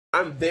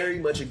I'm very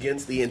much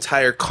against the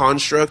entire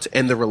construct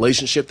and the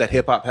relationship that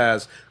hip hop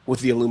has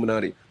with the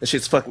Illuminati. That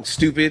shit's fucking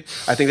stupid.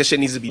 I think that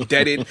shit needs to be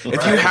deaded.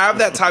 If you have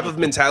that type of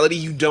mentality,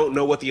 you don't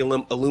know what the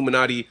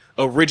Illuminati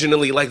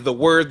originally, like the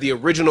word, the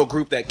original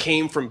group that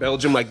came from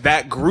Belgium, like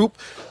that group,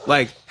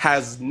 like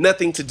has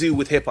nothing to do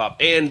with hip hop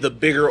and the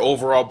bigger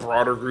overall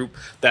broader group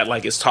that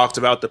like is talked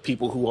about, the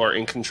people who are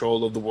in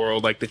control of the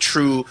world, like the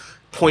true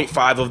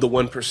 0.5 of the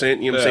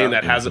 1%, you know what I'm saying,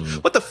 that has it.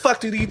 What the fuck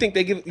do you think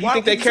they give? You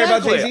think they care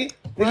about Jay-Z?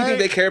 You think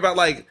they care about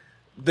like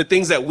the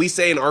things that we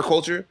say in our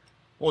culture?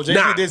 Well,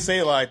 Jay-Z did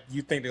say like,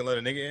 you think they let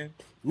a nigga in?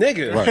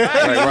 Nigga.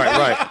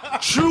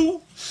 Right.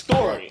 True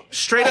story.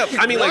 Straight up.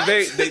 I mean, like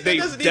they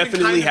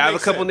definitely have a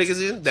couple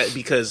niggas in that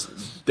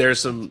because there's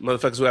some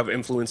motherfuckers who have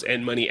influence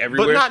and money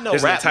everywhere. But not no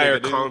there's rap an entire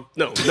nigga,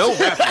 no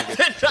rap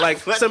nigga. Like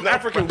some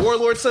African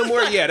warlord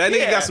somewhere. Yeah, that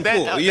nigga got some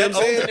pull. You know what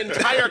I'm saying? An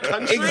entire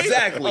country.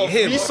 Exactly.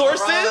 Him.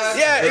 Resources.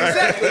 Yeah,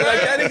 exactly.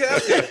 Like that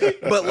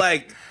nigga. But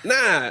like,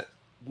 nah,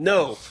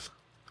 no.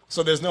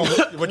 So there's no.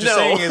 What you're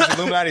saying is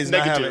Illuminati is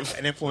not having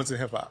an influence in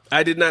hip hop.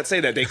 I did not say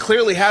that. They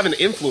clearly have an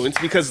influence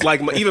because, like,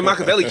 even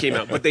Machiavelli came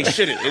out, but they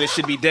shouldn't, and it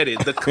should be deaded.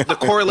 The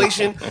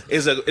correlation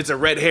is it's a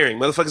red herring.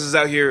 Motherfuckers is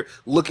out here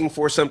looking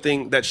for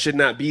something that should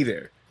not be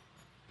there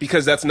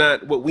because that's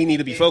not what we need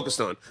to be focused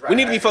on. We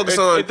need to be focused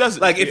on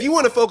like if you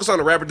want to focus on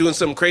a rapper doing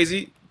something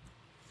crazy,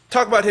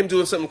 talk about him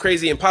doing something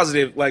crazy and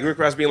positive, like Rick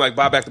Ross being like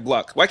Bob Back the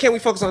Block. Why can't we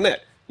focus on that?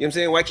 You know what I'm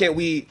saying? Why can't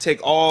we take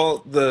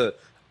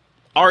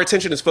our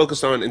attention is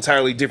focused on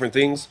entirely different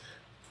things,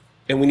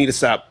 and we need to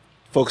stop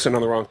focusing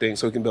on the wrong thing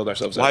so we can build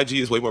ourselves up.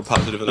 YG is way more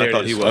positive than I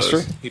thought he was.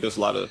 That's true. He does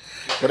a lot of.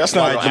 But that's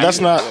not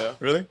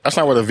Really. That's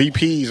not what the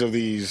VPs of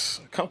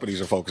these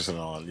companies are focusing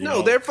on. You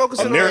know? They're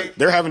focusing on.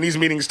 They're having these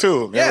meetings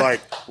too. They're Yeah.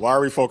 like, why are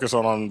we focused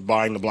on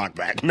buying the block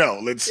back? No,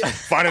 let's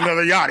find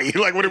another yachty.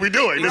 Like, what are we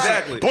doing?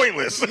 Exactly. This is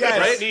pointless. Yes.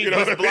 Right? You know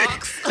what I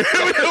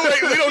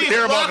mean? we don't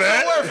care about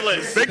that.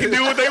 Worthless. They can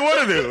do what they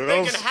want to do.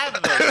 They can have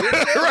them.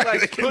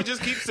 Right. We'll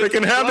just keep They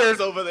can have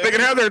their over there. they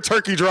can have their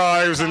turkey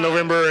drives in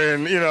November,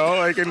 and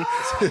they can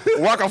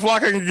Waka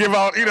Flocka can give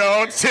out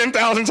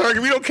 10,000 turkey.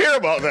 We don't care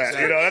about that.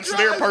 That's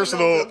their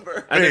personal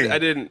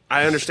thing.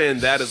 I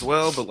understand that as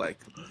well, but like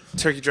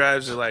turkey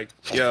drives are like,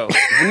 yo,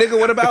 nigga,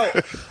 what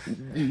about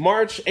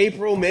March,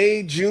 April,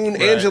 May, June,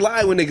 and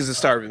July when niggas are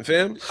starving,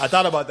 fam? I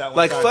thought about that one.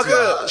 Like,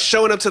 fuck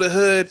showing up to the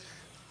hood,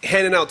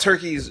 handing out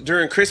turkeys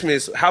during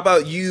Christmas. How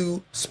about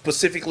you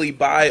specifically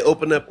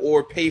open up,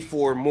 or pay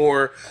for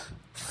more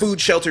food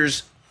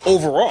shelters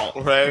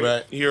overall?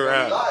 Right. You're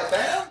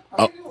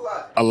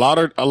A lot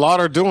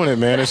are doing it,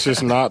 man. It's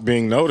just not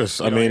being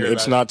noticed. I mean,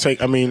 it's not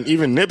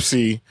even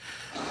Nipsey.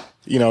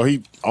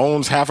 He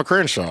owns half of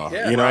Crenshaw.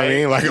 Yeah, you know what I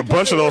mean? Like a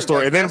bunch of those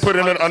stores, and then put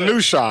in a new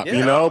shop.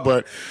 Yeah.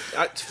 But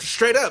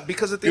straight up,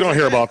 because of you don't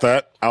hear about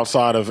that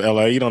outside of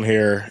LA. You don't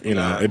hear.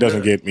 It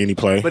doesn't get any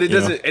play. But it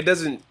doesn't. It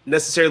doesn't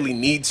necessarily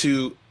need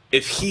to.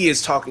 If he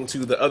is talking to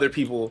the other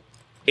people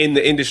in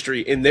the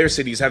industry in their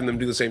cities, having them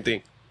do the same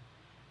thing.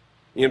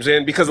 You know what I'm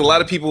saying? Because a lot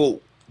of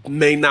people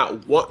may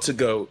not want to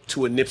go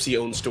to a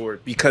Nipsey-owned store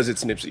because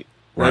it's Nipsey. You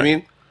know what I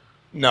mean?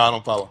 No, I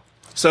don't follow.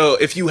 So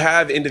if you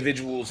have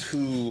individuals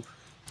who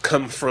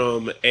come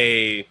from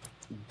a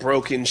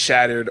broken,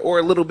 shattered, or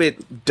a little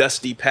bit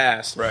dusty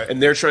past, and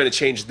they're trying to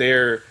change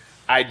their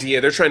idea,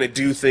 they're trying to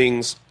do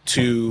things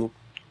to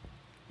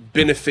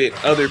benefit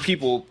other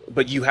people,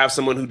 but you have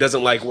someone who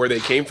doesn't like where they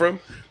came from,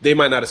 they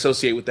might not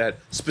associate with that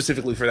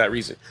specifically for that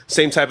reason.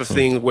 Same type of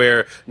thing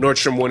where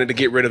Nordstrom wanted to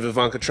get rid of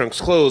Ivanka Trump's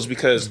clothes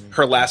because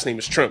her last name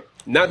is Trump.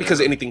 Not because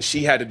of anything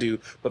she had to do,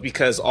 but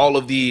because all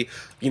of the,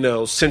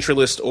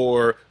 centralist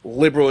or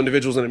liberal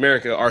individuals in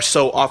America are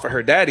so off of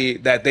her daddy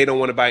that they don't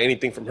want to buy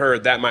anything from her.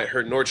 That might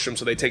hurt Nordstrom,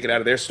 so they take it out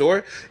of their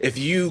store. If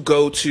you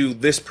go to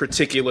this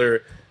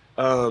particular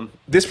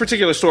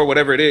store,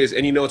 whatever it is,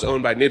 and it's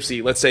owned by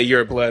Nipsey, let's say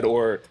you're a Blood,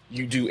 or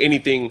you do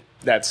anything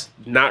that's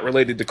not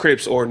related to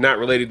Crips or not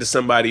related to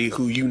somebody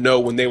who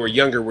when they were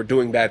younger were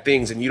doing bad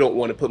things, and you don't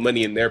want to put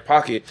money in their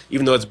pocket,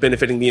 even though it's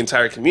benefiting the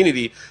entire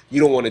community, you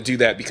don't want to do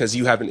that because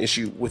you have an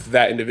issue with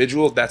that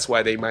individual. That's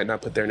why they might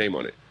not put their name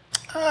on it.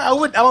 I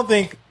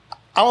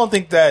don't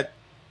think that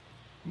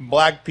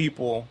black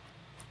people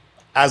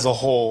as a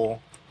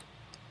whole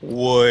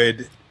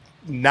would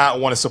not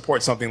want to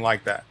support something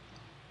like that.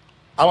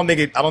 I don't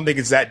think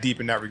it's that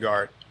deep in that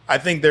regard. I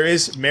think there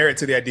is merit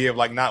to the idea of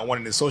like not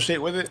wanting to associate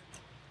with it,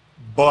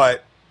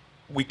 but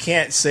we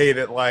can't say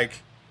that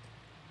like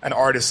an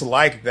artist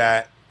like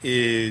that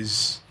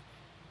is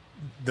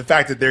the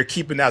fact that they're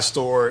keeping that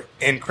store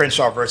in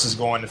Crenshaw versus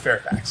going to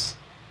Fairfax,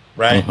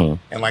 right?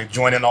 And like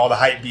joining all the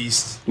hype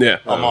beasts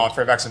on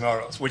Fairfax and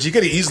Melrose, which he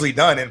could have easily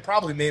done and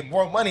probably made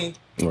more money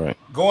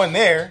going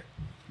there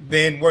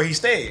than where he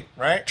stayed,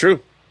 right?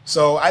 True.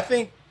 So I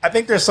think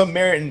there's some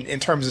merit in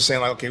terms of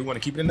saying like, okay, we want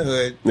to keep it in the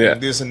hood,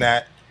 this and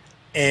that,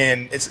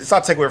 and it's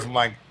not take away from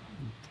like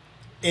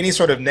any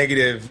sort of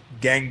negative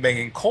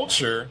gangbanging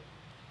culture,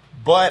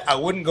 but I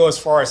wouldn't go as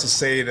far as to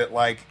say that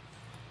like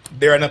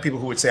there are enough people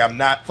who would say I'm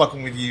not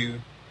fucking with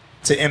you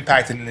to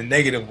impact it in a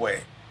negative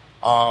way.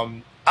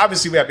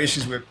 Obviously, we have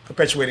issues with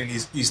perpetuating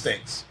these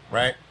things,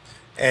 right?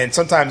 and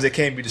sometimes it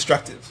can be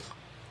destructive.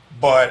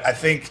 But I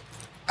think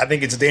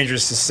it's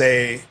dangerous to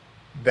say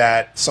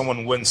that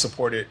someone wouldn't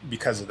support it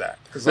because of that.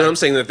 No, I'm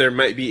saying that there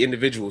might be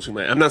individuals who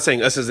might. I'm not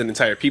saying us as an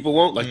entire people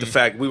won't. Like the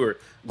fact we were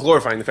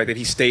glorifying the fact that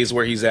he stays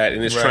where he's at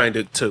and is trying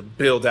to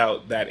build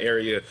out that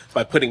area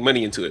by putting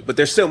money into it. But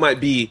there still might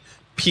be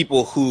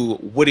people who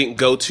wouldn't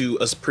go to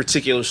a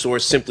particular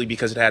source simply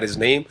because it had his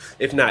name.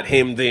 If not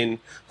him, then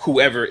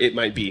whoever it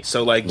might be.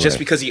 So like just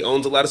because he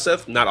owns a lot of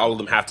stuff, not all of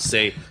them have to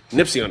say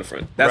Nipsey on the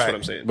front. That's what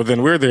I'm saying. But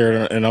then we're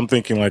there and I'm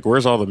thinking like,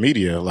 where's all the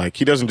media? Like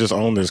he doesn't just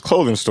own this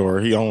clothing store.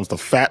 He owns the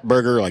Fat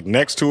Burger like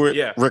next to it.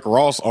 Yeah. Rick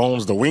Ross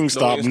owns the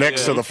Wingstop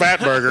next to the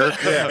Fat Burger.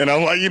 And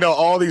I'm like,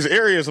 all these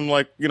areas. I'm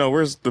like,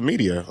 where's the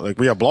media? Like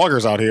we have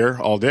bloggers out here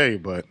all day,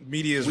 but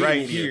media is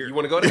right here. You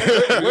want to go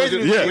there?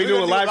 We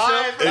do a live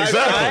show?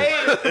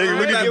 Exactly.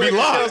 We need to be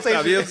live. You know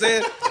what I'm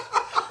saying?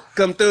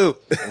 Come through.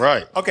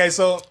 Right. Okay,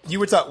 so you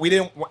were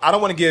talking. I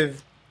don't want to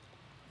give.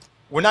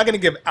 We're not going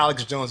to give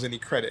Alex Jones any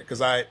credit because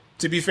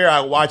to be fair, I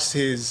watched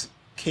his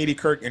Katie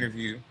Couric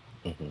interview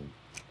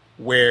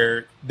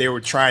where they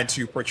were trying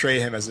to portray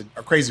him as a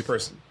crazy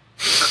person.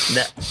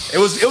 Now, it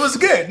was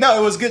good. No,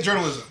 it was good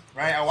journalism,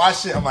 right? I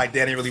watched it. I'm like,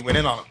 Danny really went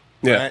in on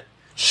him, right?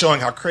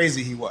 Showing how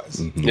crazy he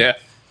was. Yeah.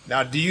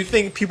 Now, do you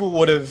think people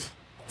would have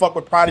fucked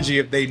with Prodigy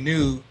if they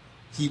knew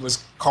he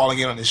was calling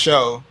in on the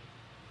show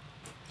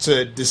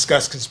to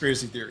discuss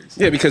conspiracy theories?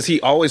 Yeah, because he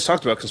always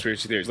talked about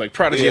conspiracy theories. Like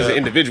Prodigy as an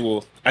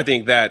individual, I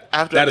think that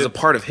is a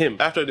part of him.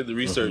 After I did the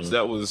research,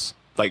 that was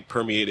like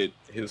permeated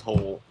his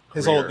whole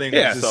thing.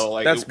 Yeah, so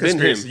like that's been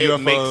him.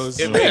 UFOs.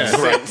 It makes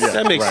sense.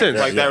 That makes sense.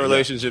 Like that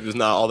relationship is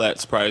not all that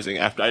surprising.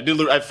 After I did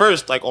at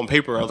first, like on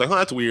paper, I was like, "Oh,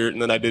 that's weird,"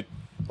 and then I did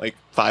like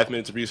 5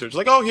 minutes of research.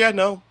 Like, "Oh yeah,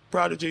 no,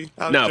 Prodigy."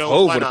 Now, if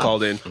Hov would have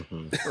called in,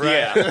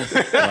 yeah,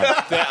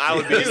 then I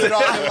would be.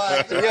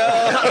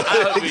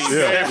 I would be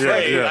very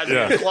afraid. I'd be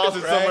in the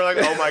closet somewhere, like,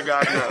 "Oh my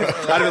god,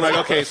 no." I'd be like,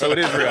 "Okay, so it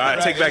is real. I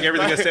take back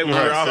everything I said when we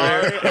were off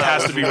air. It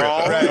has to be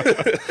wrong."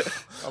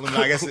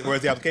 I guess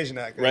where's the application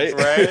at? Right?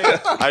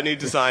 I need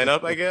to sign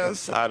up, I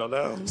guess. I don't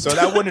know. So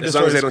that wouldn't As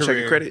long as they destroy don't his check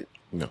your career. credit.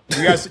 No.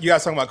 You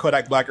guys talking about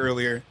Kodak Black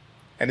earlier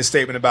and his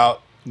statement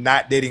about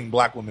not dating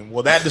black women.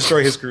 Will that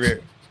destroy his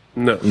career?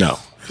 No.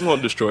 It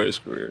won't destroy his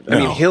career. I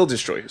mean, he'll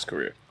destroy his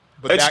career.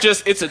 But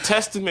It's a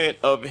testament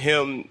of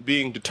him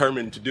being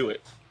determined to do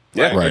it.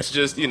 Yeah. Like, Right. It's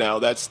just,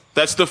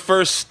 that's the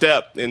first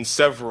step in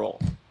several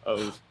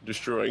of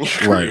destroying your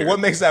career. Right. what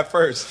makes that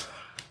first?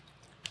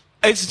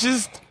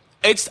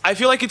 I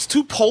feel like it's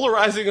too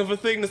polarizing of a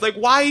thing. It's like,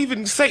 why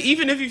even say,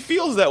 even if he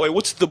feels that way,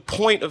 what's the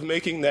point of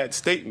making that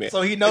statement?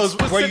 So he knows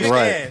where you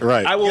stand.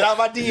 Right. I will. Get out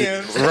my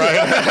DMs.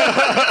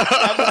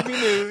 Stop me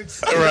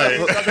nudes. Right.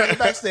 Stop me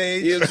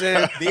backstage. You know what I'm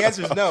saying? The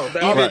answer is no.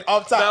 Even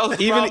Off That top. was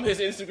the problem. His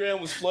Instagram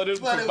was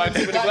flooded by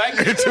too many black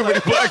girls. Too many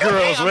black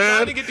girls, I'm man.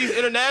 trying to get these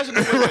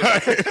international women.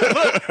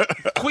 Look,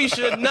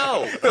 Quisha,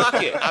 no.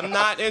 Fuck it. I'm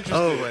not interested.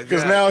 Oh my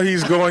Because god. now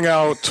he's going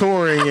out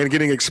touring and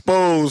getting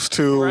exposed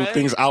to Right.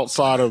 things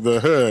outside of the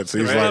hood. So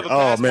he's Right. like,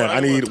 oh man, I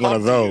need one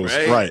of those.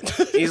 Right? Right.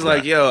 He's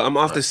like, yo, I'm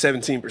off to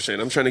 17%.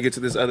 I'm trying to get to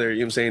this other, you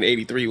know what I'm saying,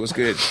 83 was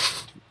good.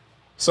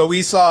 So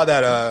we saw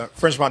that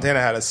French Montana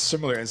had a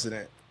similar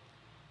incident.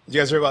 Did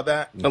you guys hear about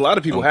that? A lot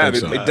of people I don't have it.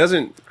 think so. It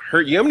doesn't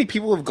hurt. You know how many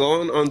people have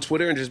gone on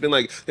Twitter and just been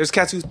like, there's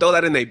cats who throw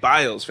that in their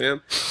bios,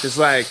 fam. It's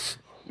like,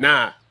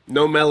 nah,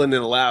 no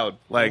melanin allowed.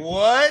 Like,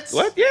 What?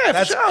 Yeah,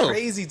 That's for sure.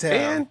 crazy town.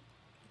 Man.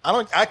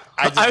 I just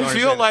I don't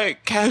feel understand.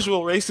 like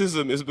casual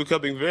racism is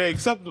becoming very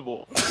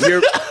acceptable.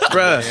 You're,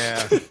 bruh.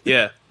 Yeah.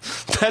 Yeah.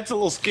 That's a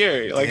little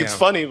scary. Like, it's Damn.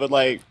 funny, but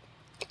like,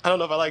 I don't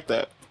know if I like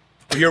that.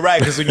 You're right,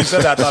 because when you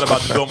said that, I thought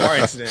about the Bill Maher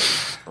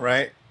incident,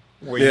 right?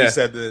 Where Yeah. you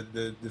said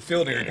the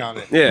Fielding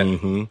comment, Yeah.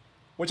 Mm-hmm.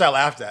 which I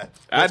laughed at.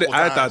 I multiple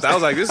thought times. that. I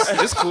was like,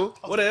 this cool.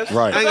 Whatever.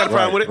 Right. I ain't got a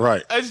problem with it.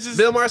 Right. It's just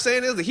Bill Maher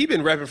saying this, he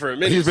been rapping for a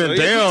minute. He's been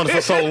so down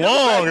for so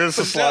long. It's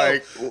For just sure.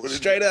 like,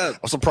 Straight up.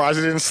 I'm surprised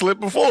he didn't slip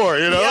before,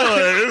 you know?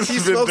 Like, it's He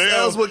been smokes down.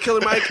 L's with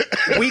Killer Mike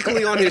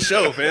weekly on his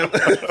show, fam.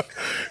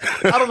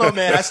 I don't know,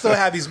 man. I still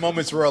have these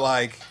moments where,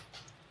 like,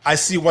 I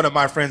see one of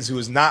my friends who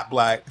is not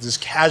black just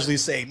casually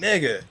say,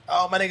 nigga.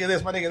 Oh, my nigga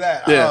this, my nigga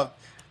that. Yeah.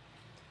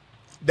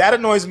 That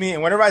annoys me.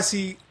 And whenever I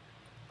see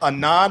a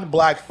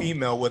non-black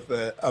female with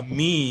a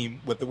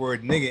meme with the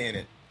word nigga in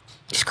it,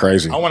 It's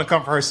crazy. I want to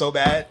come for her so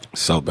bad.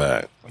 So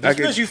bad. Just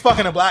because you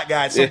fucking a black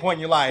guy at some point in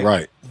your life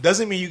Right.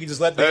 doesn't mean you can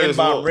just let the that is a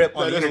N-bomb little- rip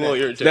on that the is a little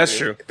internet. irritating. That's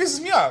true. It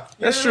pisses me off.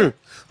 You That's know what I mean?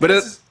 true. But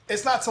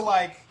It's not to,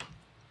 like,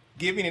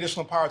 give me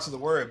additional power to the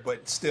word,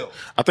 but still.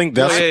 I think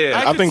that's.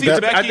 Yeah. I think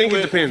that. I think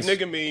it depends.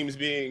 Nigga memes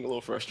being a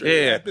little frustrating.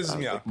 Yeah. It pisses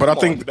me off. But I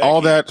Come think on,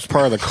 all Becky. that's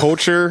part of the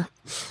culture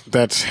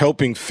that's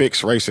helping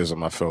fix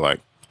racism. I feel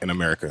like in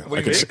America, What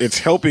like do you mean? it's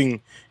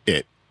helping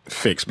it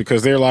fix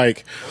because they're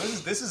like,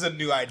 This is a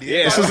new idea.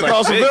 Yeah. this is Like,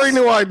 it's a very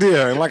new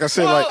idea, and like I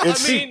said, Well, like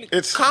it's I mean,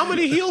 it's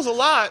comedy heals a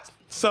lot.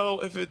 So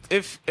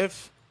if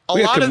a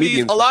We had lot of these,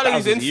 comedians a lot for of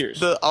these, thousands of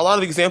years. a lot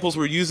of the examples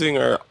we're using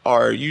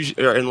are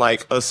usually in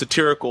like a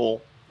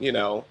satirical,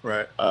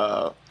 Right.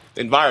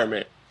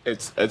 environment.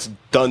 it's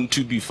done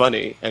to be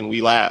funny, and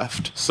we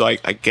laughed. So I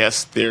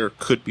guess there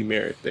could be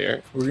merit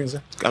there. What were you gonna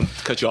say? I'm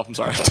cut you off. I'm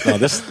sorry. No,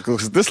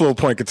 this little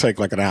point could take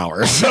like an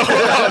hour. So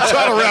I'll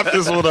try to wrap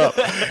this one up.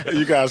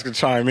 You guys can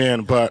chime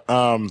in, but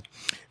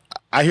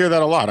I hear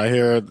that a lot. I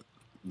hear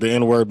the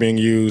N-word being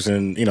used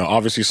in,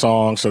 obviously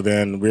songs. So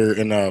then we're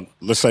in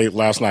let's say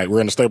last night,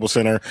 we're in the Staples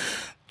Center.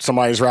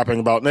 Somebody's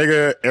rapping about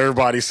nigga.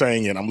 Everybody's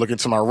saying it. I'm looking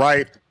to my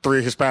right.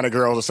 3 Hispanic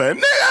girls are saying,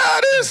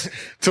 nigga, this.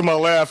 To my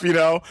left,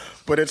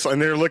 but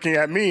and they're looking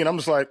at me and I'm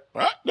just like,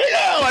 huh?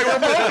 Nigga. Like, we're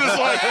both just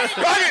like,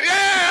 right,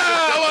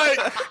 yeah.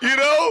 Like,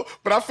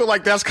 but I feel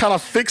like that's kind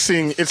of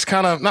fixing. It's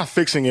kind of not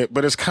fixing it,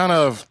 but it's kind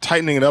of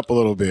tightening it up a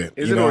little bit.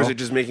 Is it, or is it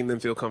just making them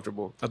feel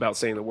comfortable about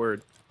saying the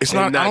word? It's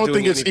not. I don't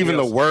think it's even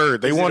the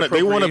word. They want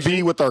to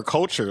be with our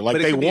culture. Like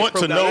they want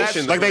to know.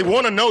 Like they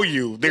want to know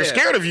you. They're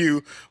scared of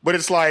you. But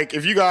it's like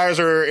if you guys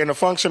are in a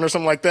function or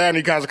something like that, and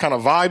you guys are kind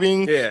of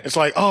vibing. Yeah. It's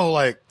like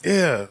like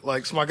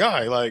it's my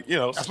guy. Like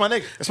that's my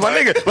nigga. It's my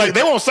nigga. Like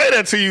they won't say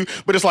that to you,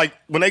 but it's like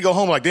when they go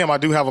home, like damn, I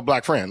do have a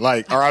black friend.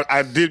 Like or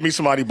I did meet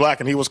somebody black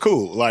and he was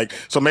cool. Like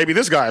so maybe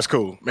this guy is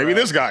cool. Maybe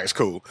this guy is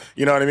cool.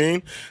 You know what I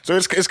mean? So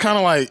it's kind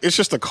of like it's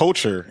just a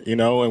culture,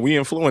 and we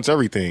influence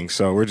everything.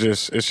 So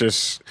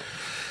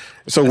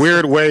it's a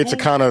weird way to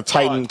kind of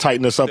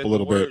tighten us up a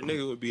little bit.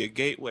 Nigga would be a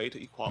gateway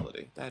to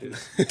equality. That is.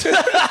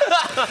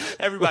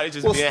 Everybody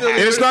just being happy.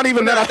 And it's not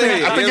even that. I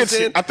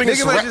think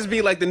it's might just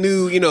be like the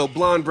new,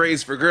 blonde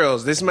braids for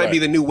girls. This might be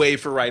the new wave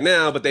for right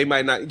now, but they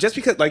might not. Just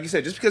because, like you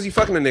said, just because you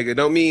fucking a nigga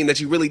don't mean that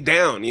you really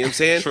down. You know what I'm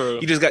saying? True.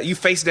 You just you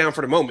face down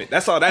for the moment.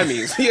 That's all that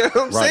means. You know what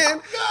I'm saying?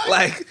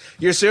 Like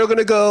you're still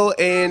gonna go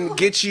and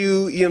get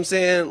you. You know what I'm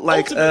saying?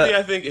 Like ultimately,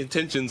 I think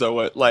intentions are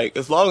what. Like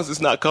as long as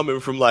it's not coming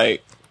from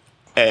like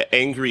an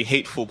angry,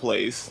 hateful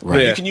place,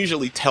 you can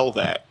usually tell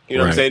that. You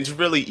know what I'm saying? It's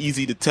really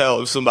easy to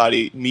tell if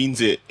somebody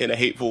means it in a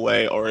hateful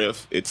way or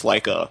if it's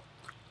like I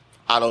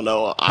don't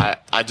know,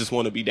 I just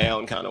want to be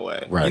down kind of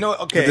way. Right.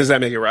 Okay. Does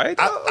that make it right?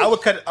 I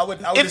would cut it. I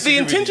would if the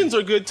intentions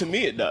are good, to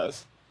me it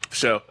does.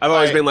 Sure. I've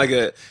always been like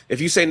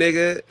if you say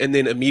nigga and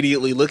then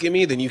immediately look at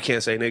me, then you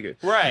can't say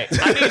nigga. Right.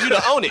 I need you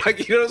to own it.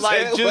 Like, you know what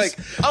I'm saying?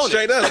 Just own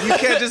straight it. up. You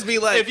can't just be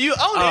like, if you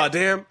own it. Oh,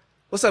 damn.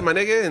 What's up, my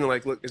nigga? And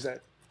like, look, is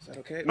that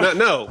okay?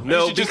 No,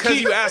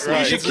 because you asked me.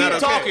 You should keep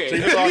talking.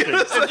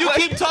 If you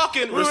keep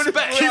talking,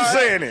 respect. Keep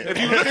saying it. If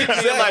you look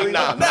at me like,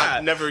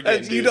 nah, never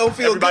again. You don't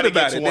feel good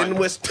about it. Then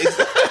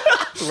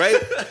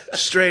right?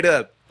 Straight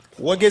up.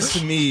 What gets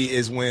to me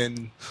is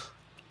when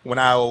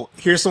I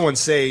hear someone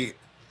say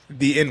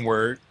the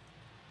N-word,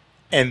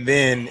 and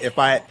then if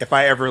I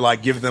ever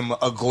like give them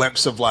a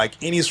glimpse of like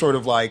any sort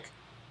of like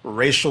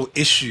racial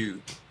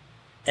issue,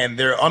 and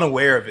they're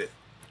unaware of it,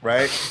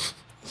 right?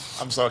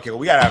 I'm sorry. Okay, well,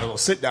 we gotta have a little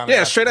sit down.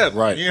 Yeah, straight up.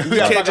 Right. You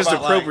can't just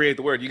appropriate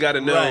the word. You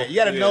gotta know. Right. You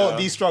gotta know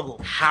these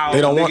struggles. How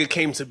the nigga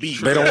came to be.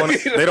 They don't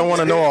want. They don't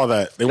want to know all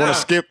that. They want to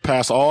skip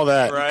past all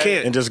that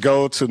and just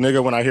go to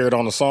nigga when I hear it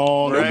on the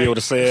song and be able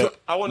to say it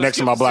next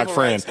to my black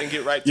friend. And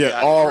get right. They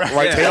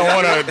don't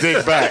want to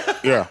dig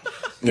back. Yeah.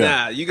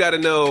 Nah, you got to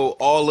know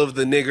all of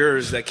the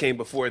niggers that came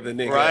before the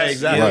niggers. Right,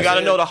 exactly. You got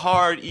to know the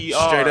hard ER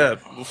straight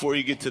up before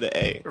you get to the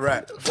A.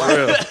 Right. For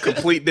real.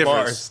 Complete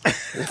difference.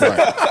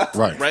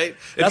 Right?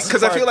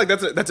 Because I feel like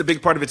that's a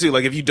big part of it too.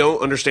 Like if you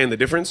don't understand the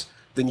difference,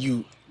 then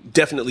you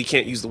definitely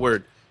can't use the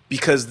word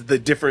because the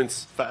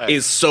difference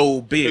is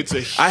so big. It's a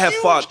huge I have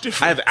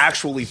difference.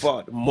 actually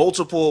fought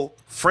multiple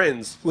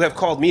friends who have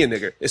called me a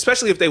nigger,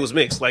 especially if they was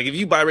mixed. Like if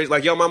you biracial,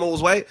 like your mama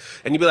was white,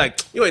 and you be like,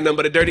 you ain't nothing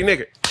but a dirty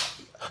nigger.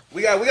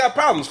 We got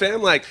problems,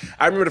 fam. Like,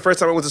 I remember the first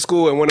time I went to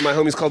school and one of my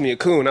homies called me a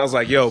coon. I was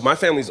like, yo, my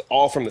family's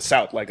all from the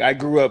South. Like, I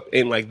grew up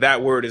in, like,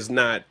 that word is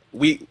not...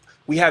 We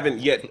haven't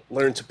yet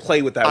learned to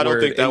play with that word. I don't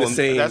think that in the one,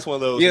 same... that's one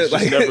of those... Yeah,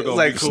 like, never gonna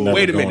like, be cool.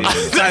 wait a minute.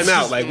 Time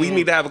out. Like, we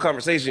need to have a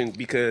conversation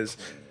because...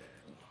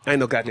 I ain't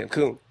no goddamn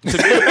coon.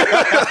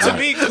 To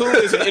me, coon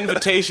is an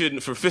invitation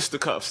for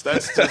fisticuffs.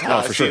 That's just how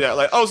I see that.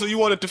 Like, so you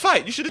wanted to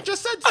fight. You should have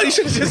just said so. You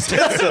should have just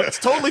said so. It's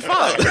totally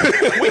fine.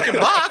 We can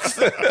box.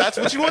 That's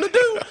what you want to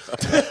do.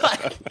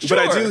 But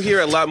I do hear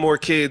a lot more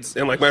kids,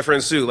 and like my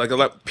friends too, like a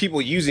lot of people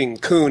using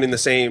coon in the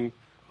same,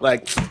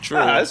 like,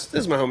 this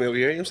is my homie over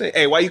here. You know what I'm saying?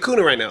 Hey, why you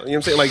cooning right now? You know what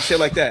I'm saying? Like shit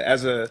like that.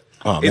 As a,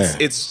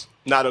 it's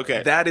not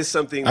okay. That is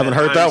something I haven't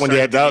heard that one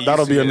yet.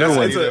 That'll be a new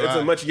one. It's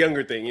a much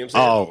younger thing. You know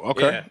what I'm saying? Oh,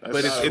 okay. Yeah,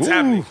 but it's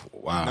happening.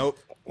 Wow. Nope.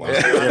 Wow.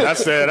 Yeah,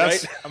 that's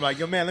right? I'm like,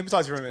 yo, man, let me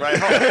talk to you for a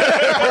minute.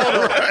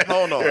 Right,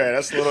 hold on. Yeah,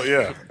 that's a little,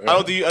 I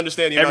don't think you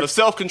understand the amount of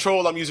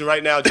self-control I'm using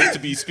right now just to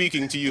be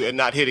speaking to you and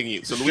not hitting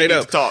you. So we need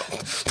to talk.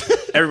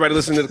 Everybody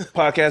listening to the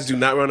podcast, do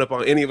not run up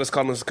on any of us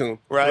calling us a coon.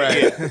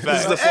 Right. Yeah.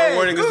 This is the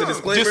forewarning, this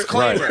is the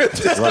disclaimer. Right.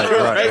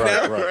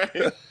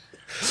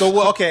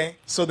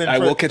 So then I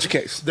will catch a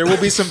case. There will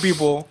be some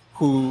people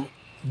who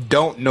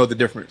don't know the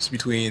difference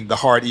between the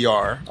hard ER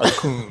or the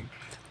coon.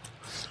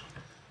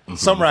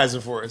 Summarize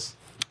it for us.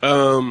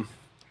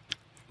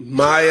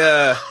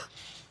 My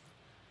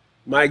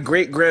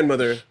great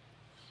grandmother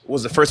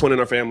was the first one in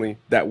our family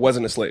that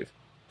wasn't a slave,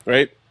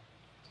 right?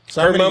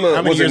 So how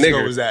many years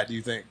ago was that, do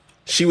you think?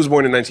 She was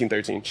born in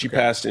 1913. She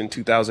passed in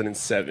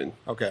 2007.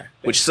 Okay.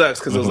 Which sucks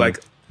because it was like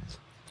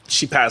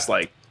she passed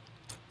like,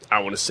 I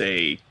want to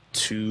say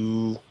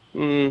she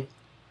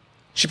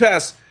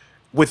passed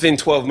within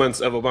 12 months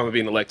of Obama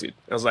being elected.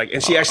 I was like,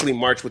 and she actually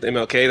marched with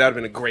MLK. That would have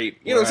been a great,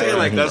 you know what I'm saying?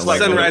 Like, That's like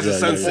sunrise to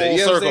sunset.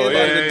 You know what I'm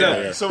saying?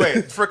 Yeah. So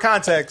wait, for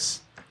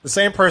context, the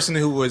same person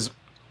who was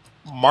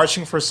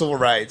marching for civil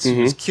rights,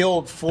 who was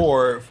killed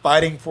for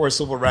fighting for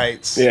civil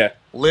rights,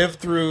 lived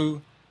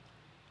through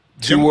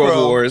Two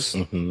World Wars,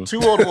 2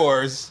 World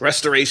Wars,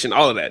 Restoration,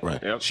 all of that.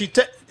 Right. Yep. She,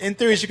 in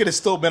theory, she could have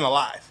still been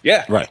alive.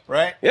 Yeah. Right.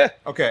 Right? Yeah.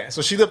 Okay,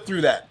 so she lived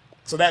through that.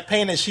 So that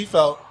pain that she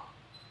felt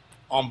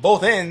on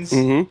both ends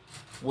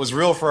was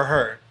real for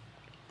her.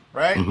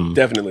 Right?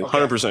 Definitely.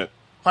 100%.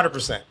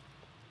 100%.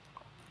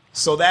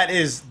 So that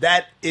is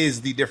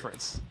the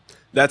difference.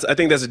 I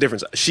think that's the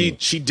difference. She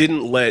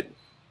didn't let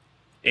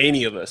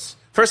any of us.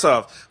 First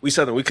off, we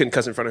Southern, we couldn't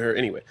cuss in front of her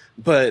anyway.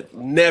 But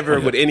never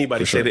would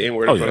anybody say the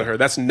N-word in front of her.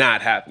 That's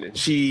not happening.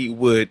 She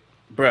would,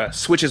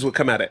 switches would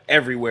come out of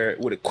everywhere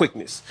with a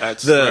quickness.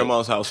 That's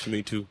grandma's house for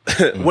me too.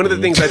 One of the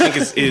things I think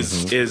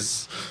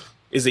is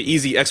an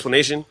easy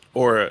explanation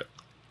or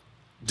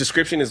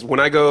description is when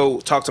I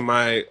go talk to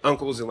my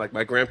uncles and like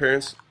my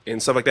grandparents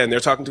and stuff like that, and they're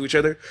talking to each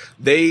other,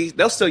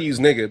 they'll still use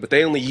nigga, but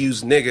they only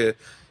use nigga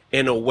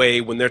in a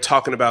way when they're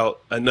talking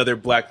about another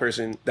black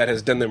person that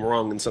has done them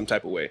wrong in some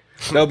type of way.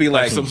 They'll be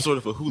like some sort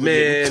of a hooligan.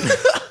 Man,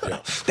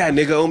 that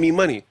nigga owe me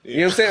money. You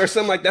know what I'm saying? Or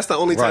something like that's the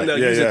only time they'll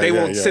use it. They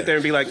won't sit there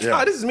and be like,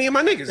 oh, this is me and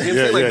my niggas. You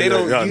know what I'm saying? Like they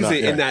don't use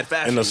it in that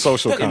fashion. In the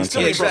social context.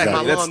 Yeah,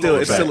 exactly. That's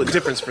still a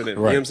difference for them. You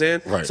know what I'm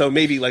saying? Right. So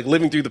maybe like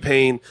living through the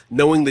pain,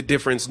 knowing the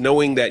difference,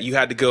 knowing that you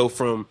had to go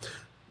from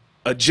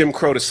a Jim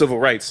Crow to civil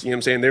rights. You know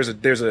what I'm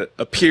saying? There's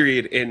a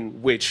period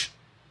in which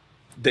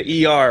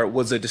the ER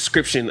was a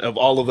description of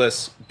all of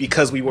us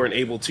because we weren't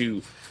able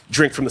to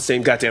drink from the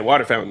same goddamn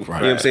water fountain. Right.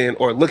 You know what I'm saying?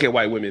 Or look at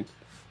white women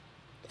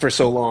for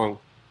so long.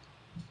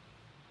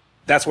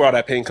 That's where all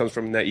that pain comes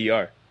from in that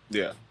ER.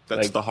 Yeah,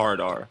 that's like, the hard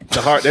R.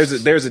 The hard.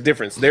 There's a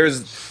difference.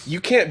 You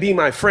can't be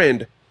my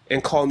friend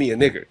and call me a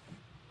nigger.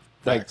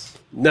 Like,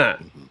 nah,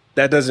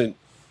 that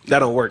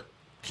don't work.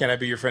 Can I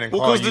be your friend and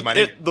call you my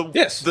nigger?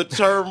 Yes. The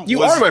term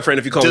you are my friend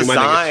if you call me my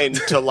nigger. Designed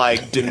to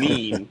like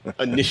demean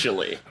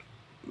initially.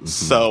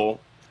 So,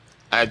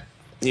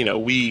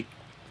 we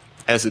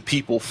as a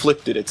people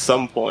flipped it at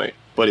some point,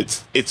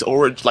 but its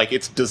origin, like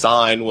its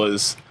design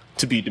was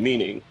to be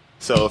demeaning.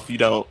 So if you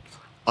don't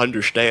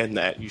understand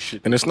that, you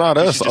should. And it's not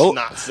us. Just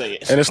not say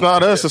it. And it's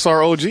not us. It's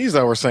our OGs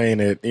that were saying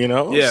it. You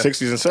know, yeah.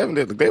 60s and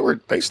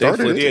 70s. They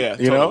started it. Yeah,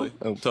 you totally,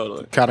 know,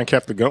 totally. Kind of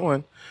kept it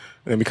going.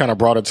 And we kind of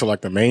brought it to like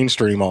the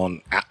mainstream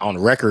on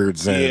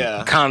records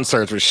and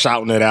concerts. We're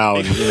shouting it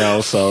out. You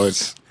know, so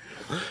it's.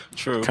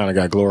 True. Kind of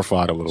got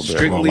glorified a little bit.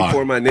 Strictly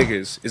for My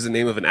Niggas is the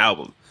name of an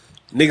album.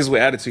 Niggas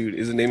with Attitude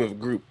is the name of a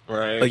group.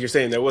 Right. Like you're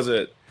saying, there was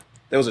a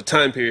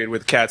time period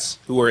with cats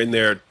who are in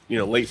their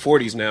late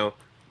 40s now.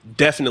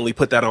 Definitely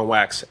put that on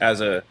wax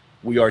as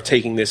we are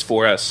taking this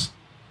for us.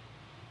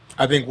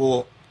 I think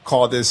we'll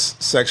call this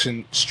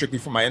section Strictly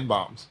for My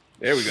N-Bombs.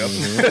 There we go.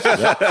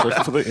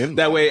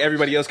 That way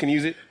everybody else can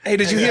use it. Hey,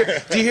 did you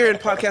hear in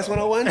Podcast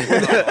 101?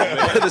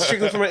 The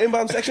Strictly for My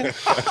N-Bomb section? Is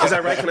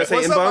that right? Can I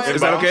say N-Bombs?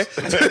 Is that okay?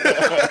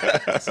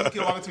 Some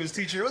kid walking to his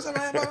teacher. What's up,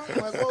 my N-Bomb? I'm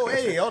like, whoa,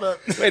 hey, hold up.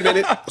 Wait a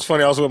minute. It's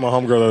funny. I was with my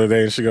homegirl the other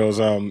day, and she goes,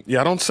 "Yeah,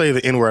 I don't say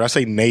the N-word. I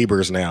say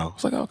neighbors now." I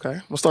was like, "Okay,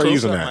 we'll start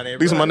using that.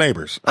 These are my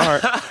neighbors." All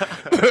right. I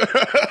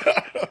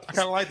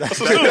kind of like that.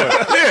 That's a new one.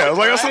 Yeah, I was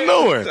like, "That's a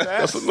new one.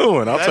 That's a new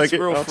one. I'll take it.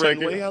 I'll take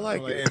it. I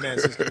like it. Amen,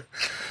 sister.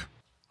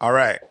 All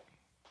right.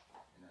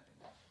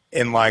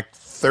 In like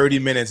 30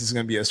 minutes, it's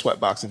going to be a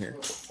sweatbox in here.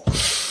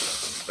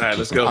 All right,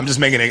 let's go. I'm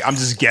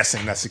just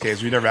guessing that's the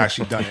case. We've never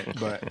actually done it,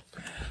 but.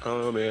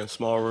 Oh man,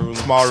 small room,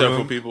 several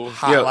room, people,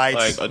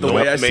 highlights, like the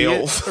way I see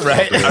males. it,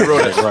 right? I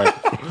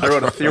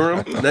wrote a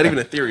theorem, not even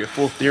a theory, a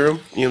full theorem.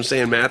 You know what I'm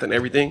saying? Math and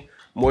everything.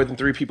 More than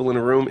 3 people in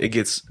a room, it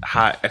gets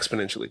hot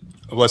exponentially.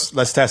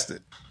 Let's test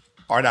it.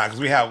 Or not, because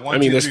we have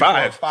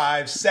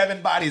there's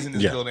 7 bodies in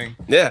this building.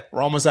 Yeah.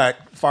 We're almost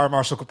at fire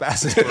marshal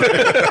capacity. You know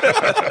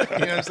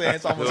what I'm saying?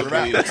 It's almost a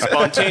wrap.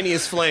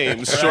 Spontaneous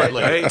flames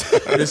shortly. Right?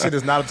 This shit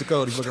is not up to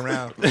code. He's looking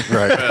around.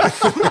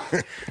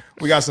 Right.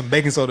 We got some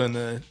baking soda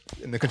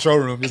in the control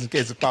room just in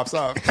case it pops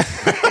off.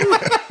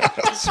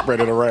 Spread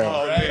it around.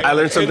 Oh, I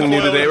learned something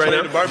new today right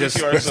now. Just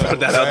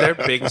put that out there.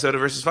 Baking soda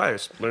versus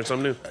fires. Learn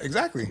something new.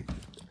 Exactly.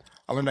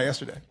 I learned that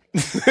yesterday.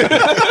 And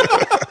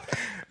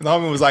the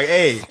homie was like,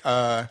 hey,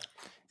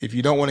 if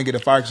you don't want to get a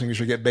fire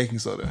extinguisher, get baking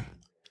soda.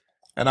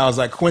 And I was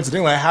like,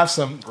 coincidentally, I have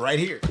some right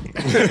here.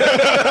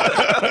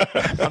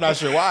 I'm not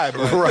sure why,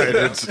 but right,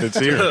 it's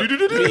here.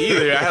 Me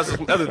either. I have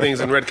some other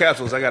things in red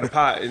capsules. I got a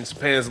pot and some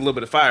pans, a little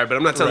bit of fire, but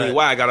I'm not telling you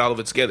why I got all of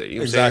it together. You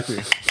know what I'm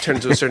saying? Turn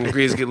to a certain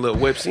degree, get a little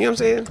whips. You know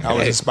what I'm saying? I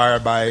was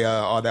inspired by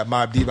all that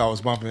Mobb Deep I was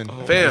bumping.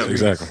 Fam,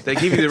 exactly. They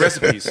give you the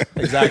recipes.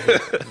 Exactly.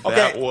 Okay.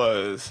 That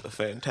was a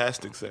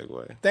fantastic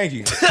segue. Thank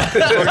you. My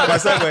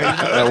segue.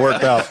 That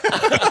worked out.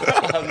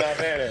 I'm not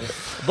mad at it.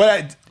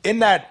 But in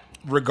that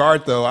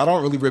regard, though, I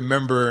don't really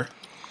remember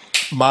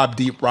Mobb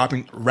Deep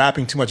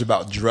rapping too much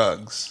about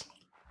drugs.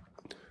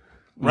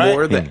 right?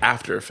 More the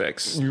after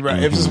effects. You're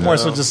right. It was more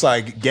so just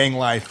like gang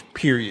life,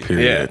 period.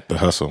 Yeah. The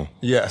hustle.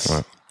 Yes.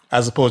 Right.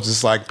 As opposed to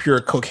just like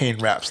pure cocaine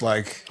raps,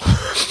 like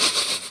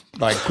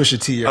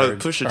Pusha T. Or,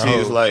 Pusha or T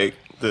is Hov. like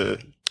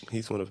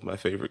he's one of my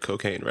favorite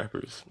cocaine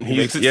rappers. He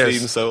makes it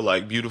seem so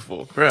like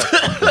beautiful. Right.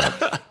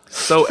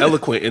 So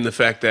eloquent in the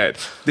fact that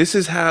this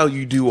is how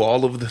you do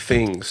all of the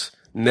things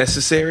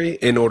necessary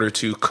in order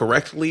to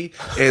correctly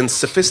and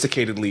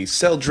sophisticatedly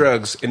sell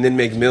drugs and then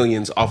make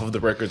millions off of the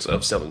records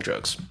of selling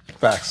drugs.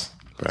 Facts.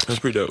 That's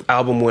pretty dope.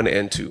 Album 1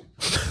 and 2.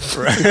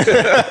 Right.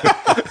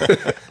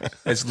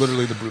 It's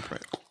literally the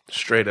blueprint.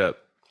 Straight up.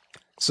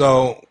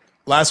 So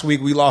last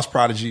week we lost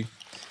Prodigy,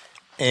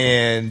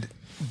 and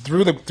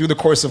through the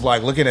course of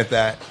like looking at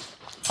that,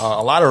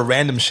 a lot of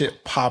random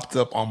shit popped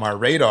up on my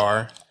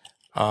radar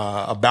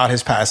about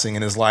his passing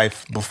and his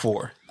life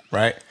before,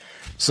 right?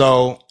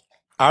 So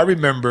I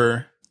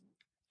remember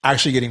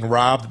actually getting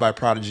robbed by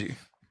Prodigy.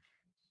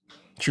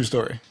 True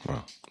story.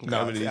 Wow.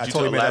 No, Did I you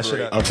totally made that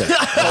shit up. Okay.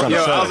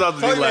 Yo, I was about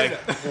to be like,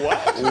 what?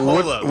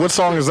 Hold up. What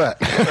song is that?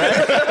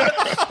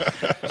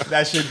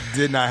 That shit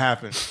did not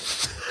happen.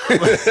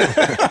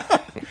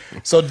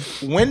 So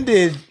when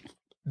did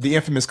The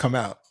Infamous come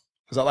out?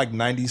 Was that like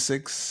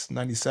 96,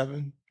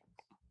 97?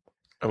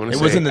 I wanna It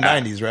say, was in the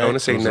 90s, right? I want to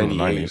say It was in the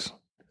 98. 90s.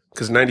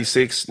 Because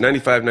 96,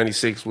 95,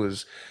 96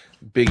 was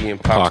Biggie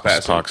and Pac's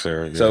passing. Pac's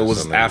era. Yeah, So it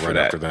was maybe after right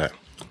that. After that.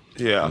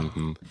 Yeah.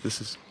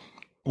 This is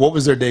What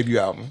was their debut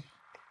album?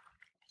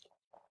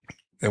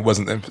 It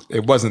wasn't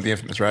The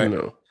Infamous, right?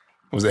 No.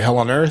 Was it Hell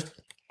on Earth?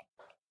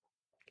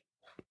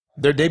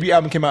 Their debut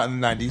album came out in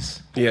the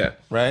 90s, Yeah.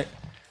 right?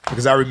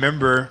 Because I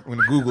remember, I'm going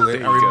to Google it.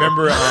 There I you go.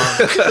 remember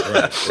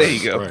There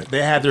you go. Right.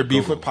 they had their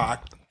beef with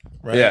Pac,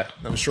 right? Yeah.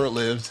 That was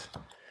short-lived.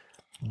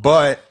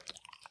 But,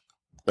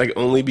 Like,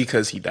 only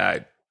because he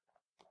died.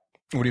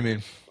 what do you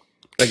mean?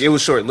 Like, it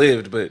was short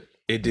lived, but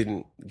it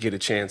didn't get a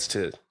chance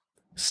to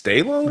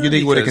stay longer. You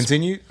think it would have because-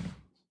 continued?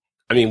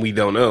 I mean, we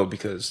don't know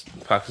because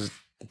Pac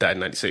died in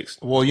 96.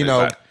 Well, you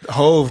know,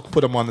 Hove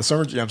put him on the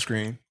Summer Jam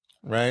screen,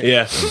 right?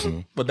 Yeah.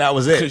 But that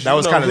was it. That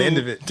was kind of the end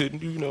of it.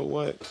 Didn't you know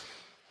what?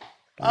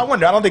 I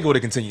wonder. I don't think it would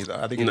have continued, though.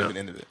 I think it would No. have been the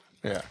end of it.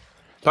 Yeah.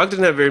 Pac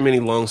didn't have very many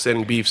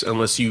long-standing beefs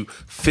unless you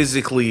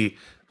physically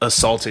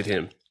assaulted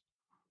him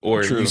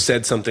or True. you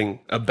said something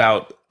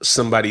about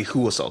somebody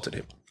who assaulted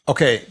him.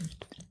 Okay.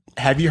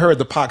 Have you heard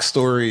the Pac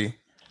story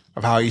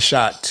of how he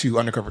shot 2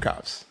 undercover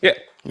cops? Yeah.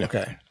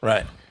 Okay.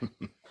 Right.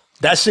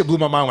 That shit blew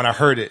my mind when I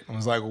heard it. I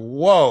was like,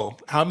 whoa,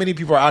 how many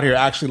people are out here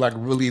actually like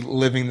really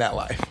living that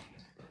life?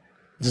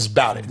 Just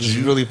about it. Just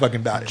really fucking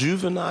about it.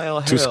 Juvenile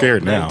Hell. Too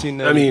scared now.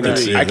 I mean,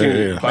 Right. I can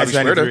Yeah. probably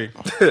swear to 1993.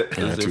 Is too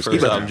their scared.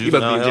 first album He about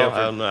to be in Juvenile jail Hell? for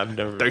I don't know. I've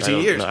never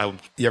 13 years.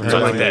 You ever heard Something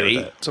of like that? that.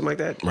 8. Something like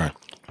that. Right.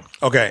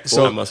 Okay. So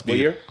So that must be What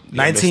year?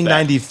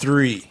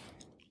 1993.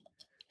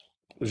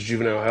 Was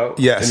Juvenile Hell?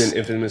 Yes. And then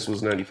Infamous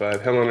was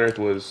 95. Hell on Earth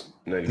was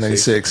 96.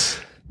 96.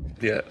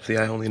 Yeah. See,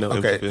 I only know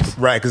Okay. Infamous.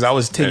 Right. Because I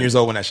was 10 years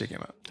old when that shit came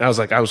out. I was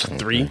like, I was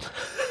 3.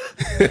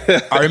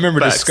 I remember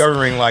Facts.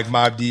 discovering like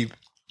Mobb Deep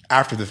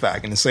after the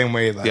fact in the same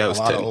way like Yeah, I a was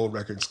lot 10. of old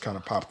records kind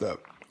of popped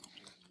up.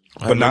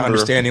 I But not remember-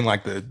 understanding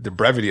like the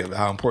brevity of it,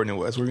 how important it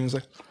was. What were you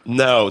going to say?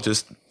 No,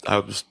 just I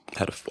was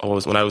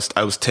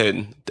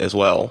 10 as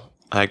well.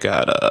 I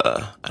got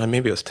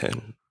maybe I was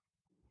 10,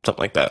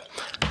 something like that.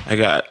 I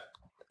got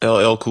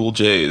LL Cool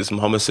J's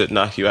 "Mama Said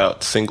Knock You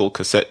Out" single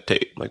cassette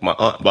tape. Like my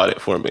aunt bought it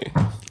for me.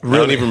 I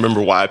don't even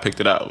remember why I picked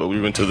it out, but we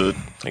went to the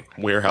like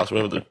warehouse,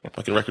 whatever the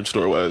fucking record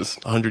store was,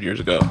 100 years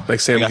ago.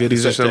 Like Sam I got the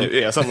Goodies or cassette something?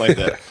 tape. Yeah, something like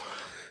that.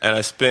 And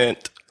I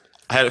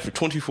had it for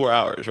 24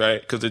 hours,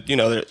 right? Because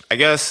I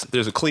guess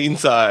there's a clean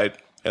side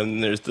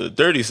and there's the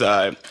dirty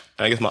side.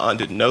 And I guess my aunt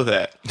didn't know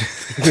that.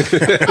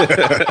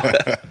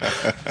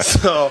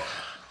 So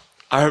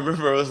I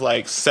remember it was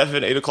like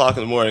 7, 8 o'clock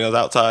in the morning. I was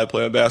outside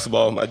playing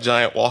basketball with my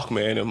giant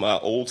Walkman and my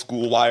old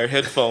school wired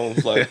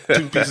headphones, like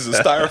 2 pieces of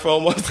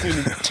styrofoam on,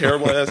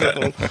 terrible ass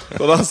headphones.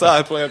 So I'm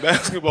outside playing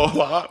basketball.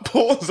 My aunt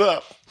pulls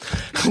up,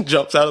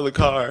 jumps out of the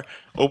car,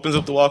 opens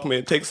up the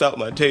Walkman, takes out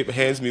my tape,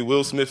 hands me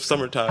Will Smith's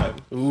 "Summertime,"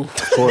 Of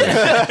course.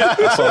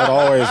 That's how it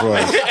always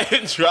was.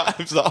 and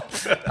drives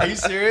off. Are you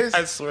serious?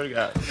 I swear to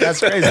God, That's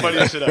crazy.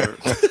 funniest shit ever.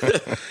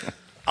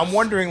 I'm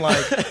wondering like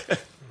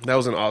That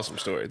was an awesome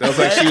story. That was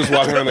like she was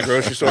walking around the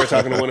grocery store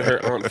talking to one of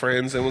her aunt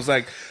friends and was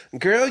like,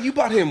 "Girl, you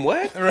bought him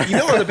what? You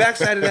know, on the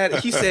backside of that,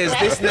 he says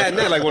this and that and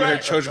that." Like one of her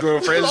church girl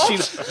friends, she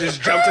just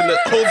jumped in the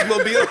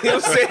Oldsmobile. You know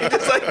what I'm saying?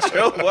 Just like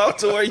drove up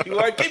to where you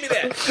are. Give me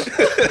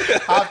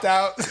that. hopped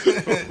out.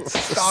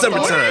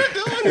 Summertime.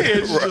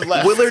 Just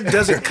laugh. Willard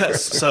doesn't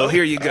cuss, so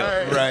here you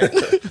go. Right.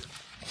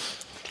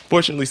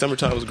 Fortunately,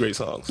 "Summertime" was a great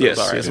song. So Yes,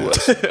 it's all right.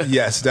 yes, it was.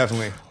 Yes,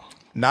 definitely.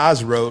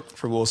 Nas wrote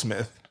for Will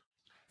Smith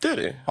Did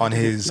he? on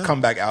his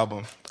comeback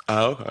album.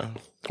 Oh, okay.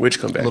 Which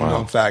comeback? Little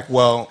known fact.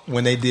 Well,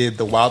 when they did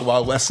the Wild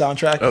Wild West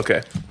soundtrack,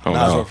 Okay, Oh,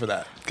 Nas no. wrote for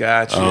that.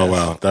 gotcha. Oh,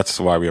 well. That's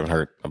why we haven't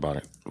heard about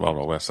it. Wild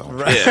Wild West song.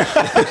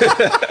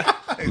 Yeah.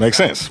 Makes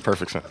sense.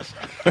 Perfect sense.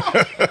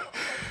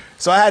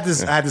 So I had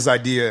this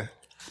idea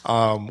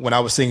when I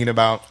was thinking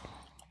about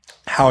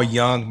how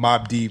young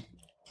Mobb Deep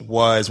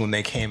was when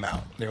they came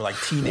out. They were like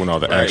teenagers. When all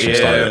the action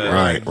started.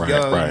 Like Right.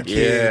 young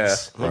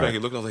kids. I look back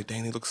and look, I was like,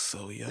 dang, they look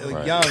so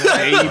young. Young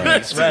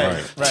babies.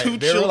 Right. Two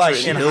They were like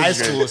in children. high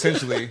school,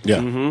 essentially,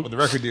 Yeah. with the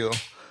record deal,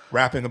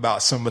 rapping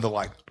about some of the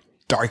like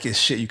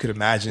darkest shit you could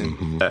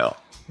imagine, Yeah.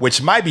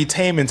 which might be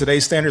tame in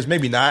today's standards,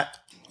 maybe not,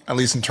 at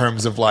least in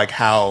terms of like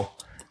how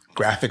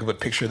graphic of a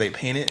picture they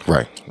painted.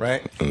 Right.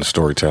 Right. And the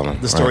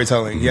storytelling. The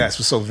storytelling, yes,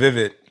 was so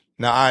vivid.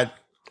 Now, I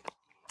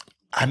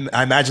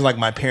imagine like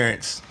my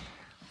parents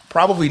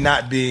probably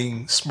not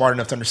being smart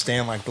enough to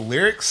understand like the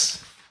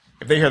lyrics.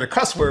 If they hear the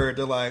cuss word,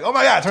 they're like, "Oh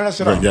my god, turn that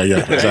shit off." Yeah,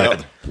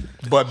 exactly.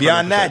 But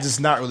beyond 100%. That, just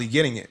not really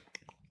getting it.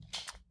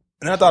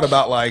 And I thought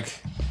about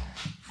like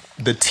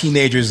the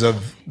teenagers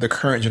of the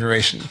current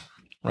generation,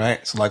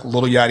 right? So like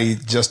Lil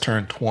Yachty just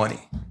turned 20,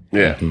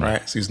 Yeah.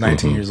 right? So he's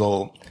 19 years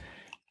old,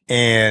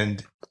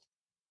 and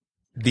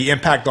the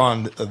impact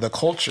on the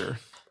culture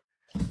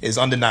is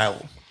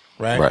undeniable,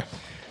 right? Right.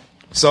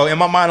 So in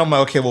my mind, I'm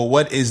like, okay, well,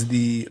 what is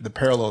the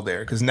parallel there?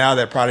 Because now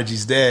that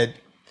Prodigy's dead,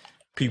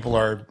 people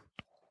are,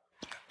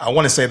 I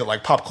want to say that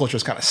like pop culture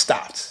has kind of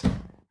stopped.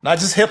 Not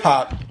just hip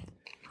hop,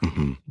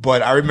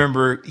 but I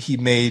remember he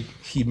made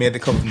the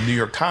cover of the New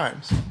York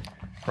Times,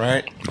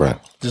 right? Right.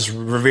 Just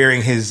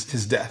revering his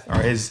death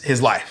or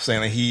his life,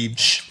 saying that he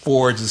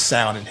forged the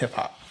sound in hip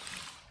hop.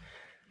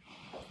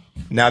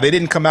 Now they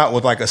didn't come out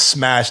with like a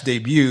smash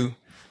debut.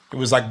 It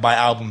was like by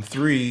album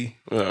 3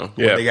 when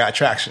they got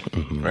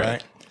traction,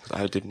 right?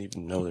 I didn't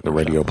even know that The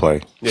radio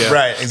play. Yeah.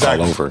 Right,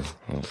 exactly. All over.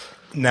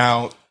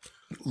 Now,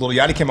 Lil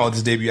Yachty came out with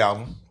his debut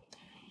album,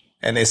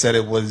 and they said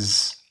it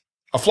was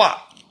a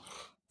flop,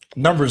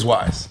 numbers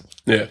wise.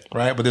 Yeah.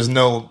 Right? But there's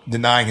no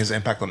denying his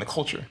impact on the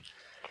culture.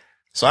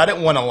 So I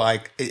didn't want to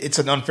like, it's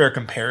an unfair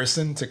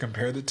comparison to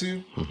compare the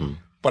two,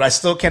 but I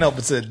still can't help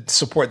but to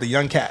support the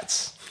young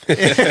cats.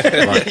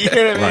 Right. You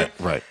know what I mean?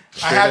 Right.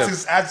 I have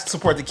to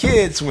support the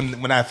kids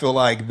when I feel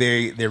like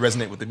they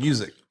resonate with the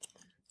music.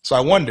 So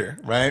I wonder,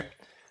 right?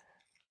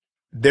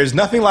 There's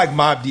nothing like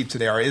Mobb Deep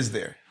today, or is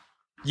there?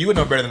 You would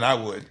know better than I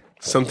would.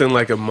 Something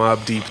like a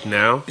Mobb Deep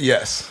now.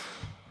 Yes.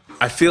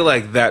 I feel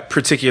like that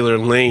particular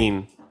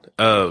lane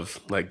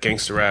of like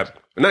gangster rap,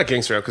 not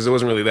gangster rap because it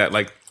wasn't really that,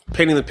 like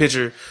painting the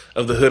picture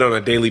of the hood on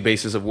a daily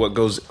basis of what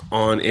goes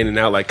on in and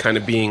out, like kind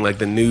of being like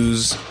the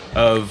news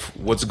of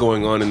what's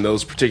going on in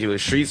those particular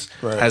streets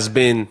has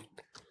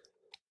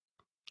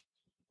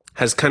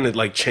kind of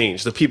like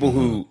changed. The people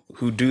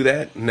who do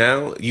that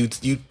now, you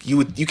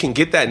can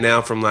get that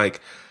now from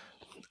like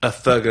a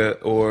Thugger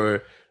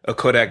or a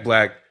Kodak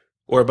Black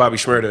or a Bobby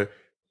Shmurda,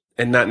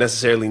 and not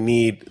necessarily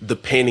need the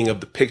painting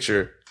of the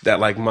picture that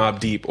like Mobb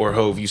Deep or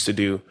Hove used to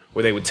do,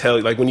 where they would tell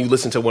you, like when you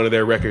listen to one of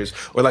their records,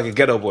 or like a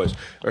Ghetto Boys,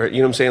 or you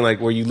know what I'm saying,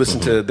 like where you listen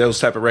to those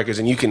type of records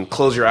and you can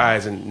close your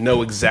eyes and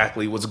know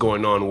exactly what's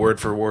going on word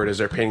for word as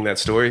they're painting that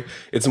story.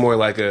 It's more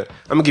like I'm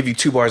gonna give you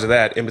 2 bars of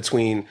that in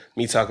between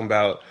me talking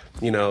about,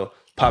 you know,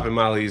 popping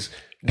mollies,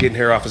 getting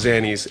hair off his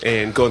Annies,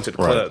 and going to the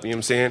club. You know what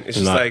I'm saying? It's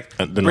just like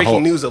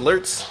breaking news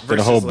alerts versus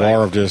the whole bar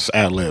like, of just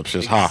ad libs,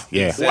 just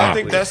yeah. Well, I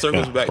think that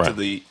circles back to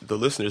the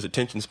listener's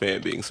attention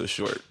span being so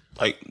short.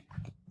 Like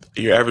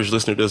your average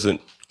listener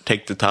doesn't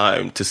take the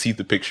time to see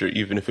the picture,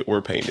 even if it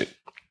were painted.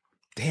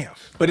 Damn.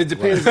 But it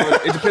depends.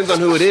 It depends on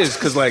who it is,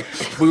 because like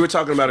we were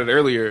talking about it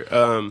earlier.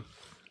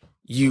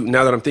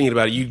 Now that I'm thinking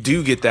about it, you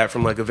do get that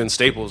from like a Vince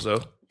Staples,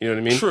 though. You know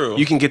what I mean? True.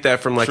 You can get that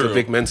from like a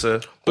Vic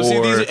Mensa. But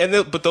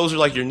see, but those are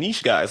like your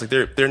niche guys. Like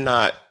they're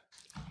not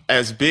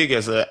as big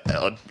as a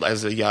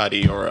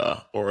Yachty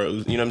or you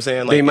know what I'm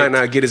saying? Like they might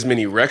not get as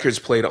many records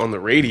played on the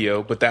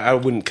radio, but that I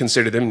wouldn't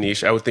consider them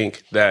niche. I would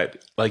think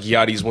that like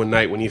Yachty's One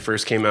Night when he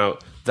first came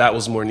out, that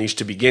was more niche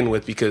to begin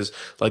with, because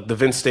like the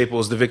Vince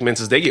Staples, the Vic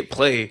Mensas, they get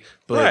play,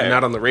 but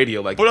not on the radio.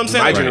 Like what I'm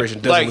saying, my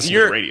generation doesn't listen to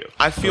the radio.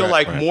 I feel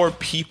like more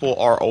people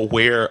are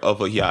aware of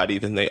a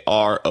Yachty than they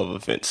are of a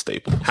Vince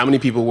Staples. How many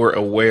people were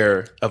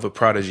aware of a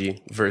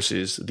Prodigy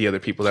versus the other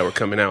people that were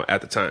coming out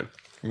at the time?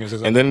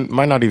 And then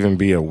might not even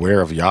be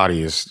aware of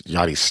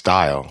Yachty's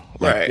style.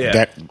 Like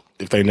that,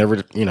 if they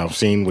never,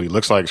 seen what he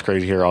looks like, it's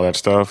crazy hair, all that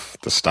stuff,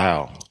 the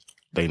style,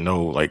 they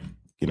know, like,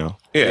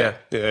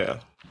 Yeah.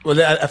 Well,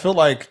 I feel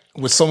like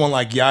with someone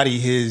like Yachty,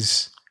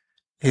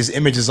 his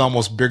image is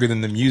almost bigger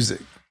than the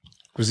music,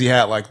 because he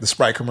had like the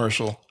Sprite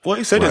commercial. Well,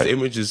 he said his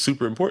image is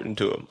super important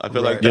to him. I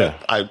feel like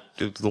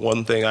it's the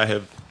one thing I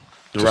have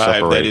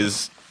derived that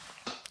is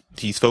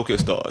he's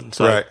focused on.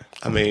 So,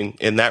 I mean,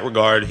 in that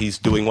regard, he's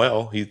doing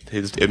well.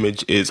 His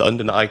image is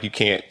undeniable. You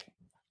can't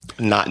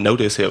not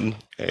notice him,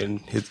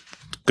 and his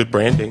good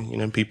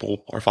branding.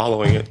 People are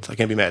following it. So I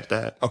can't be mad at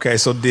that. Okay,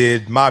 so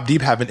did Mobb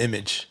Deep have an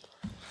image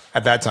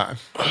at that time?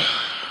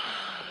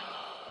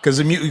 Because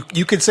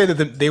you could say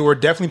that they were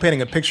definitely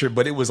painting a picture,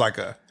 but it was like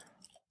a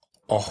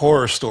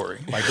horror story.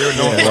 Like they were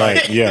known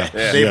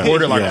they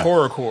bordered like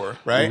horrorcore,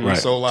 right?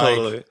 So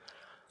like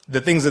the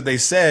things that they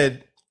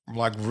said were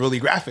like really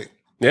graphic.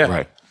 Yeah.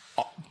 Right.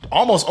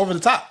 Almost over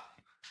the top.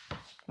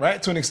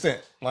 Right? To an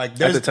extent. Like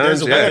there's at the time,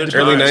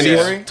 early 90s.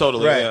 Story.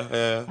 Totally. Right.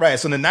 Yeah. Right.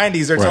 So in the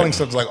 90s, they're telling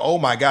stuff like, oh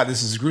my God,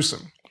 this is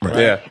gruesome. Right?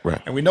 Yeah.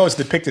 Right. And we know it's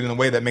depicted in a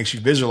way that makes you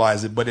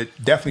visualize it, but it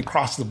definitely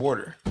crosses the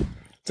border.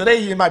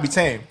 Today, it might be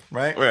tame,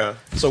 right? Yeah.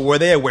 So were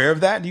they aware of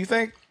that, do you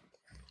think?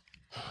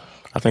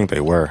 I think they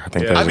were. I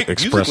think they I were think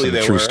musically expressing the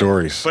they true were.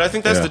 stories. But I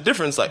think that's Yeah. the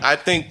difference. Like, I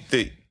think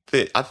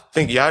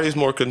Yachty's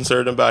more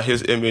concerned about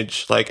his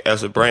image, like,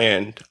 as a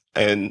brand,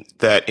 and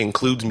that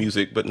includes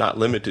music, but not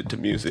limited to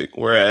music.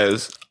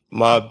 Whereas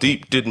Mobb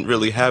Deep didn't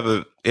really have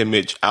an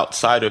image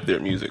outside of their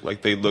music.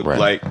 Like, they looked Right.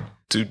 like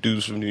two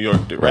dudes from New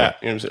York that rap,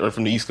 you know what I'm saying? Or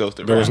from the East Coast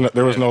that There rap.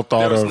 was no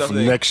thought There was of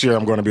nothing- next year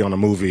I'm going to be on a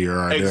movie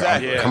or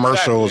Exactly.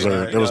 commercials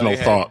Exactly. or there was no they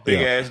had thought.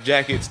 Big Yeah. ass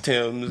jackets,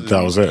 Timbs,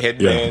 That was it.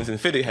 headbands,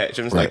 and fitted hats.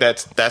 It was like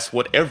that's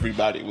what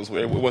everybody was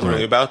wearing. It wasn't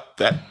really about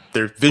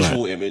their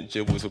visual image.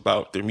 It was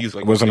about their music.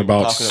 Like It wasn't we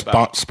were about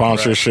talking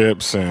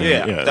sponsorships and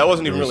Yeah, that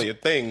wasn't even it was- really a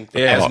thing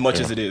Yeah. as much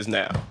as it is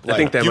now. I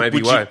think that might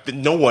be why.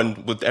 No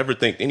one would ever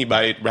think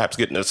anybody perhaps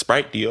getting a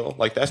Sprite deal.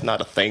 Like, that's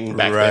not a thing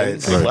back Right.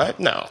 then. Like, what?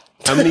 No.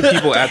 How many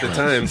people at the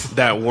time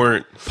that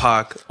weren't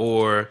Pac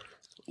or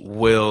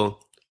Will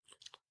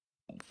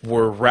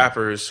were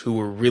rappers who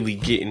were really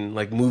getting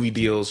like movie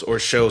deals or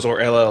shows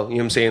or LL, you know what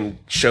I'm saying,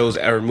 shows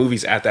or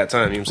movies at that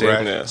time, you know what I'm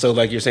saying? Right, yeah. So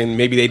like you're saying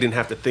maybe they didn't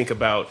have to think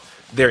about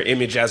their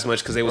image as much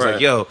because they was Right.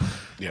 like, yo,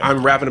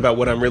 I'm rapping about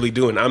what I'm really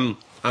doing.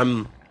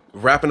 I'm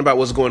rapping about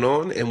what's going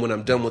on, and when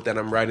I'm done with that,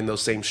 I'm riding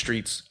those same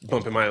streets,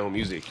 bumping my own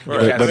music.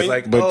 Right. But,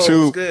 like, but oh,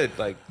 too- it's good.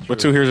 Like, But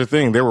too, here's the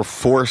thing: they were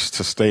forced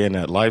to stay in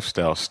that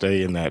lifestyle,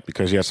 stay in that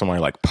because you had somebody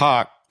like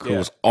Pac who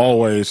was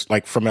always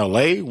like from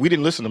LA. We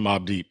didn't listen to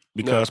Mobb Deep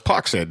because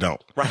Pac said don't.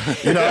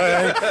 Right. You know,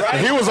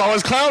 and he was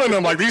always clowning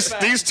them like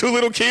these two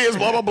little kids,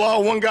 blah blah blah.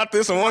 One got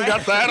this and one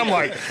got that. I'm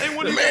like,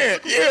 man,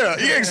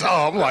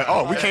 I'm like,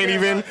 oh, we can't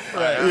even.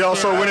 You know,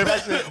 so when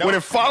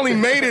it finally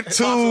made it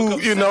to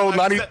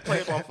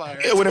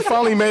when it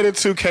finally made it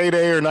to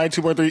K-Day or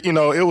 92.3, you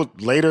know, it was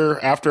later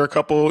after a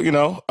couple,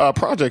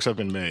 projects have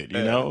been made.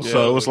 You know,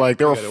 so it was like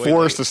they were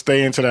forced to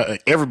stay into that.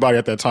 Like, everybody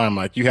at that time,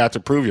 like you had to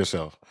prove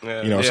yourself.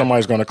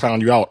 Somebody's going to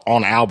clown you out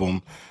on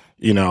album.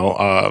 So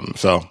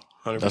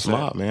 100%. That's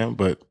Mobb, man.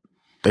 But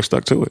they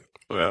stuck to it.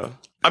 Yeah.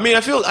 I mean,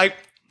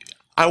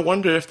 I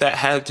wonder if that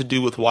had to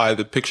do with why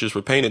the pictures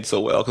were painted so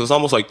well, because it's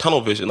almost like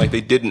tunnel vision. Like,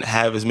 they didn't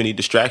have as many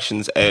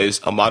distractions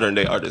as a modern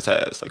day artist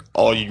has. Like,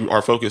 all you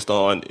are focused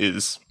on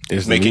is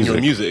making your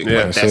music.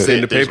 Yeah, like, that's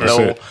it. the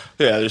paper.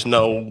 There's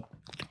no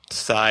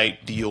side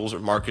deals or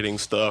marketing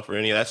stuff or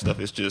any of that stuff.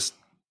 It's just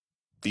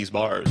these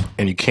bars.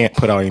 And you can't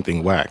put out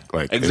anything whack.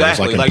 Like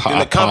exactly. Like and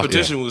the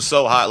competition was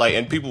so hot. Like,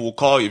 and people will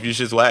call you if you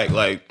just whack.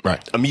 Like,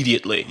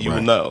 immediately you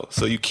will know.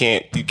 So you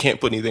can't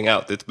put anything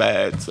out that's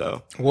bad.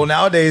 So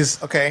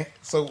nowadays, okay.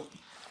 So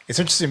it's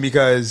interesting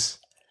because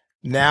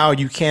now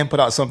you can put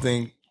out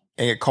something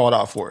and get called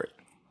out for it,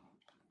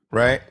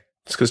 right?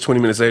 It's because 20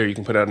 minutes later you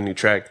can put out a new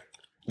track.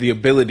 The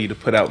ability to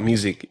put out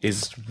music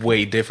is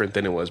way different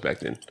than it was back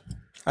then.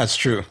 That's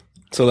true.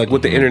 So like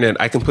with the internet,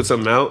 I can put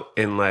something out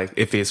and like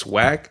if it's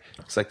whack,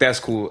 it's like that's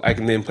cool. I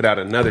can then put out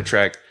another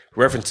track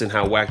referencing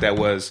how whack that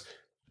was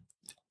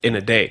in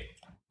a day.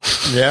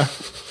 Yeah.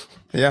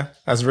 Yeah,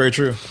 that's very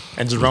true.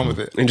 And just run with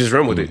it.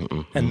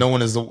 And no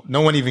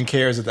one even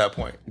cares at that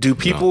point. Do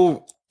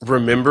people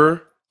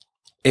remember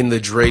in the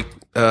Drake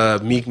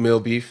Meek Mill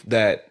beef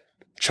that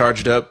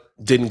Charged Up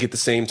didn't get the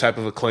same type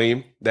of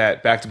acclaim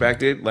that Back to Back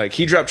did? Like,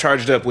 he dropped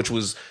Charged Up, which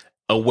was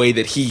a way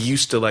that he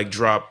used to like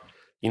drop,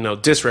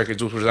 diss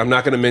records, which was, I'm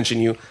not going to mention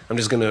you. I'm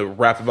just going to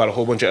rap about a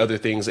whole bunch of other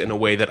things in a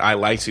way that I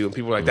like to. And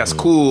people were like, that's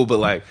cool, but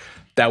like,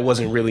 that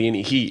wasn't really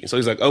any heat. So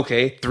he's like,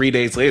 okay, 3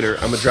 days later,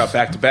 I'm going to drop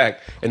Back to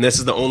Back. And this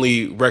is the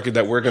only record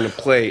that we're going to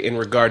play in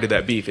regard to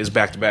that beef is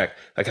Back to Back.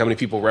 Like, how many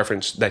people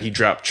referenced that he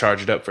dropped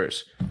Charged Up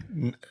first?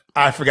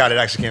 I forgot it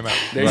actually came out.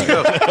 There you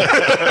go.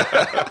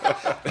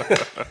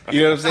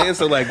 You know what I'm saying?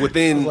 So like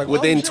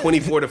within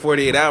 24 to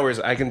 48 hours,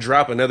 I can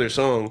drop another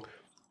song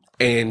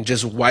and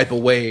just wipe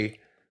away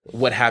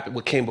what happened,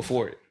 what came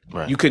before it.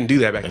 Right. You couldn't do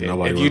that back then.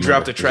 If you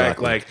dropped a track,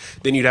 like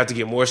then you'd have to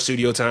get more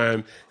studio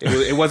time.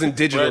 It wasn't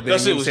digital. Right. Then it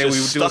was we would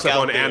just do stuck stuff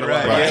out on there.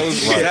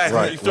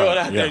 analog. You throw it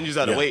out there and you just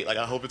have to wait. Like,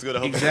 I hope it's good. I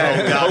hope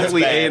exactly. it's good.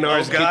 Hopefully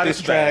A&Rs get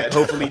this track.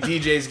 Hopefully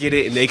DJs get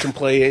it and they can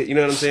play it. You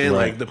know what I'm saying?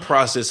 Like the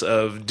process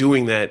of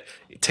doing that,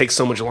 it takes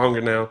so much longer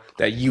now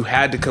that you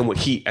had to come with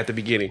heat at the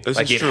beginning.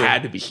 It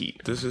had to be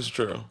heat. This is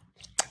true.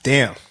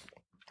 Damn.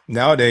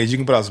 Nowadays you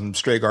can put out some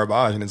straight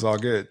garbage and it's all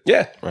good.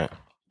 Yeah. Right.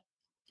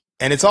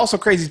 And it's also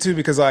crazy too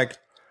because like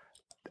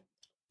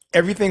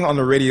everything on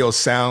the radio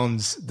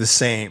sounds the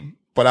same.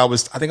 But I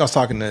think I was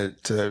talking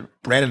to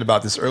Brandon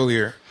about this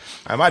earlier.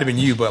 I might have been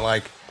you, but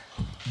like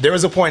there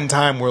was a point in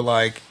time where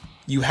like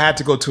you had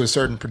to go to a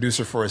certain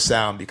producer for a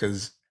sound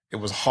because it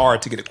was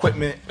hard to get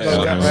equipment. Right?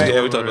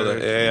 Yeah, we talked about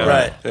that. Yeah.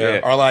 Right. Yeah.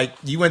 Or like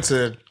you went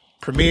to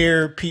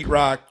Premiere, Pete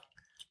Rock,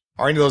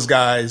 or any of those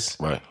guys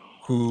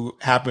who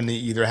happened to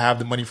either have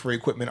the money for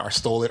equipment or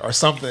stole it or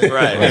something.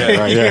 Right.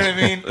 You know what I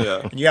mean?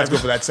 Yeah. And you have to go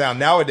for that sound.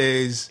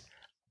 Nowadays,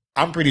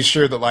 I'm pretty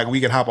sure that like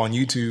we can hop on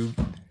YouTube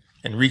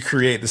and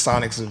recreate the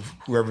sonics of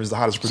whoever's the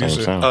hottest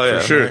producer. Oh yeah,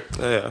 for sure. Right?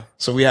 Yeah.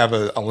 So we have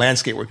a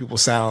landscape where people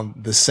sound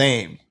the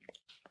same.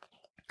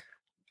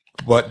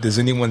 but does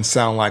anyone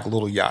sound like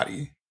Lil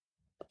Yachty?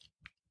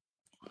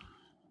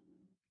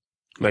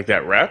 Like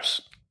that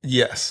raps?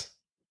 Yes.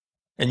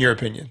 In your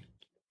opinion?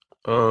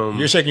 Um,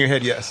 You're shaking your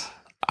head yes.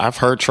 I've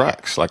heard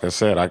tracks. Like I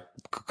said, I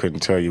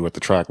couldn't tell you what the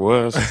track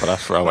was, but I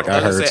felt like I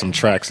heard some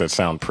tracks that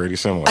sound pretty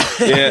similar.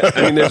 Yeah,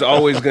 I mean, there's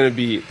always going to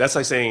be. That's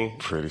like saying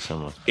Pretty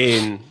similar.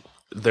 in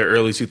the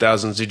early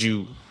 2000s, did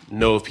you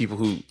know of people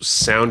who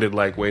sounded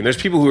like Wayne? There's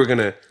people who are going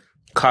to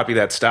copy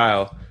that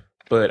style,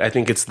 but I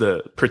think it's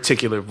the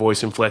particular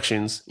voice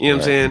inflections. You know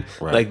what I'm saying?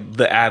 Right. Like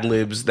the ad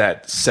libs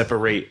that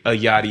separate a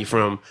Yachty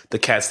from the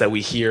cats that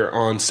we hear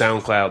on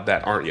SoundCloud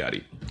that aren't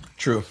Yachty.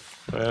 True.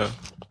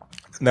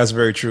 That's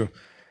very true.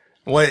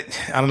 I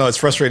don't know, it's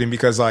frustrating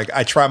because like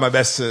I try my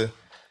best to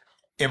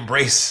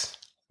embrace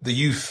the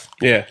youth.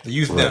 Yeah. The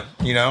youth them,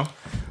 you know?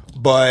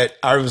 But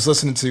I was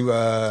listening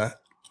to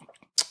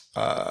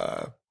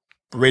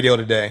radio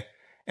today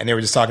and they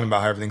were just talking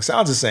about how everything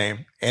sounds the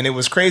same. And it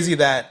was crazy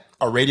that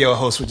a radio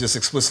host would just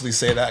explicitly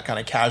say that kind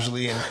of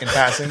casually in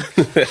passing.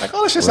 Like,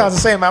 oh, this shit sounds the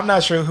same. I'm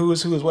not sure who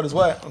is what is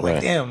what. I'm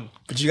like, damn,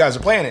 but you guys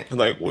are playing it.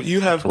 Like, well, you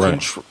have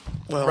control.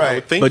 Well, I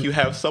would think you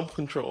have some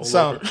control.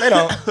 Some. They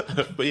don't.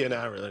 But yeah,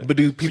 not really. But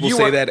do people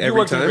say that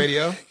every time?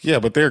 Radio. Yeah,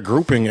 but they're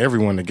grouping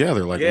everyone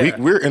together. Like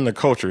we're in the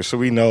culture, so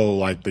we know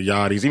like the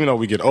Yachties. Even though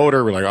we get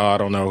older, we're like, oh, I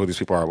don't know who these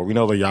people are, but we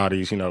know the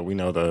Yachties. You know, we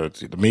know the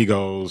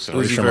Migos, and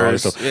all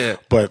this stuff. Yeah.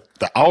 But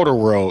the outer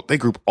world, they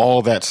group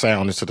all that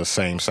sound into the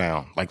same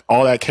sound. Like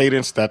all that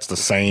cadence, that's the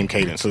same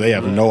cadence. So they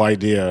have no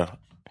idea.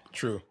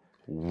 True.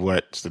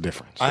 What's the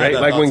difference? Right?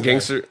 Like when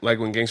gangster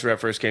rap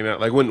first came out,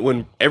 like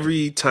when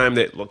every time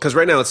that, because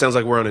right now it sounds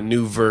like we're on a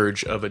new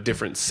verge of a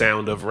different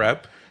sound of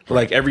rap. But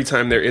like every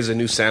time there is a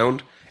new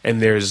sound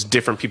and there's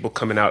different people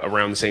coming out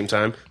around the same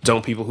time,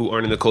 don't people who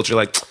aren't in the culture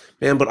like,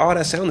 man, but all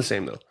that sound the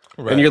same though.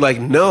 Right. And you're like,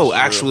 no,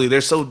 actually,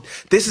 this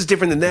is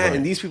different than that,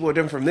 and these people are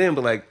different from them.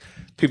 But like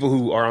people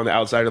who are on the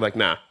outside are like,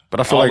 nah. But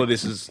I feel all of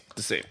this is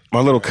the same. My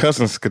little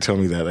cousins could tell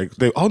me that. Like,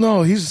 oh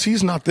no,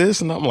 he's not this,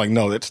 and I'm like,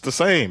 no, it's the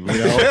same. You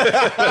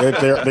know,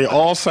 they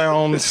all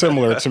sound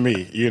similar to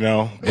me. You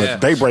know, but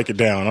they break it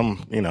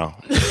down.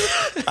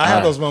 I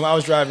had those moments. I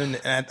was driving,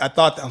 and I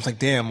thought I was like,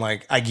 damn,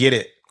 like I get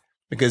it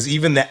because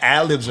even the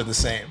ad libs are the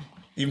same.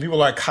 Even people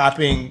are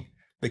copying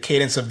the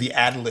cadence of the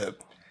ad lib.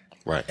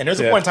 Right. And there's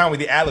a point in time where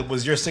the ad lib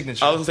was your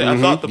signature. I was gonna say,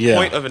 I thought the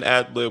point of an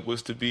ad lib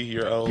was to be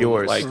your own,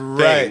 yours, like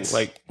right? Thing.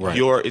 Like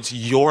it's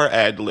your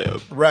ad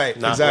lib, right?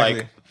 Not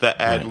exactly. like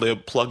the ad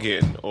lib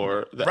plugin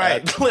or the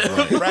ad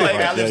lib, right?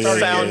 Ad lib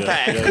sound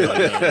pack.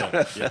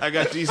 I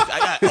got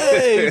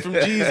A from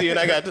Jeezy, and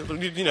I got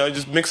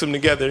just mix them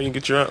together and you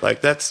get your own.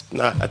 Like that's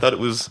not. I thought that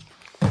was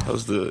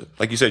the,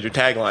 like you said, your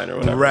tagline or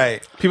whatever.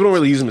 Right. People don't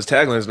really use them as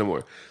taglines no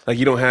more. Like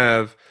you don't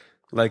have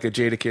like a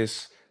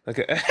Jadakiss. Like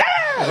or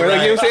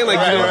like, you know what I'm saying?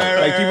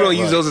 Like, people don't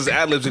use those as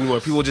ad libs anymore.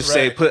 People just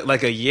say, put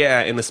like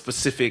a in a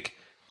specific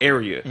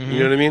area. You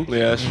know what I mean?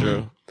 Yeah, that's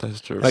true.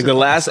 That's true. Like the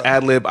last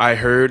ad lib I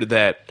heard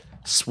that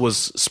was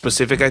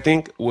specific, I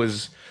think,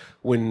 was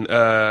when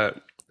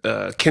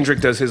Kendrick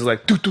does his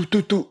like do do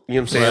do do. You know what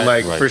I'm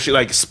saying? For sure,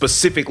 like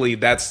specifically,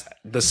 that's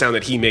the sound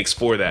that he makes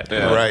for that.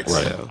 Right.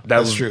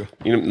 That's true.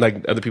 You know,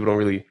 like other people don't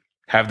really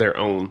have their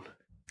own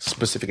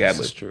specific ad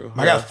lib. That's true.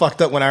 I got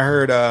fucked up when I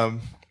heard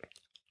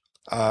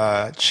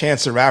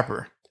Chance the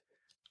Rapper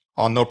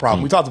on No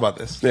Problem. We talked about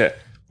this. Yeah.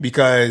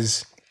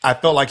 Because I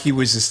felt like he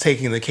was just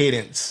taking the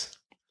cadence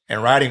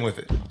and riding with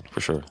it. For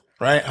sure.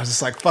 Right? I was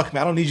just like, fuck,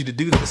 man, I don't need you to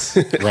do this.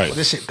 Right.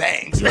 This shit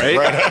bangs. Right?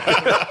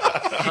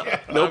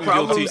 No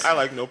problems. I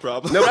like No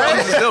Problems. No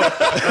problems is dope.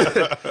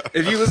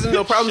 If you listen to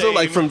No Problems, though,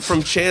 like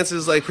from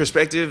Chance's like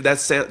perspective,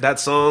 that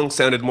song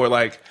sounded more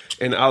like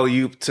an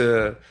alley-oop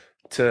to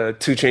 2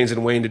 Chainz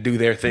and Wayne to do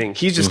their thing.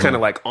 He's just kind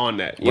of like on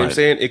that. You know what I'm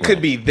saying? It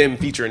could be them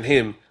featuring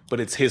him, but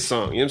it's his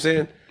song. You know what I'm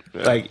saying?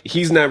 Yeah. Like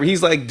he's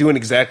like doing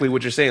exactly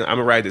what you're saying. I'm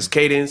gonna ride this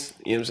cadence.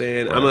 You know what I'm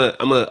saying? Right.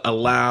 I'm gonna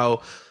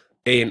allow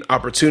an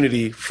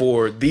opportunity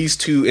for these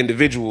two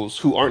individuals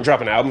who aren't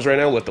dropping albums right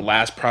now. With the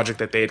last project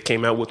that they had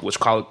came out with was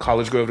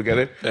College Grove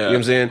together. Yeah. You know what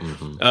I'm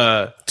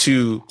saying?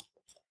 To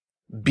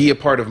be a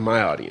part of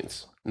my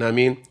audience. You know what I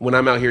mean? When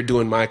I'm out here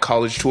doing my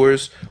college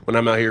tours, when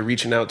I'm out here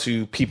reaching out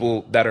to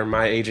people that are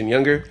my age and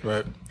younger,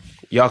 right?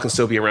 Y'all can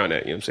still be around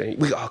that. You know what I'm saying?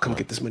 We all come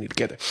get this money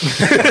together.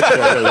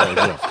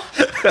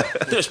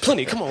 There's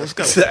plenty. Come on, let's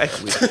go.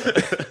 Exactly.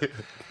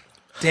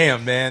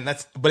 Damn, man.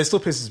 But it still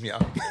pisses me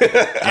off.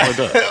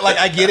 Like,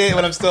 I get it,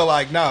 but I'm still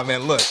like, nah,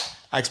 man, look,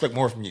 I expect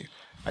more from you.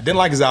 I didn't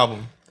like his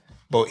album,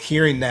 but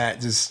hearing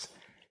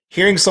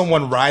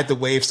someone ride the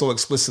wave so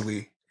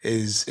explicitly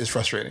is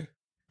frustrating.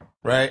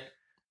 Right?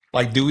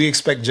 Like, do we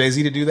expect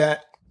Jay-Z to do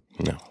that?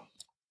 No.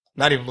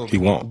 Not even a little bit. He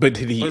won't. But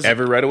did he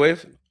ever ride a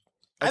wave?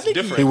 I think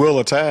he will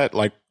a tad,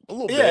 like a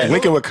little bit.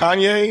 Linking with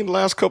Kanye the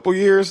last couple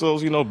years,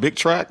 those big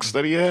tracks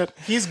that he had.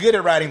 He's good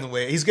at riding the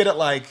wave. He's good at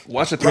like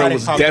Watch the Throne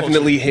was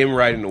definitely him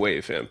riding the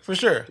wave, fam. For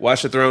sure.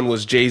 Watch the Throne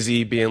was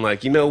Jay-Z being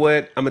like, you know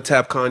what? I'm gonna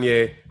tap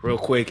Kanye real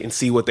quick and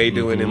see what they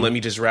doing, and let me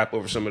just rap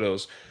over some of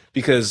those.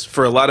 Because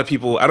for a lot of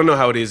people, I don't know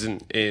how it is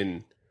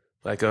in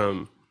like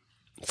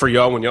for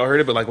y'all when y'all heard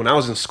it, but like when I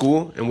was in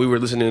school and we were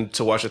listening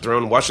to Watch the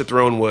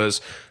Throne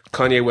was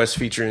Kanye West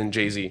featuring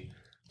Jay-Z.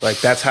 Like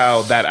that's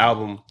how that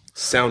album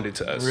sounded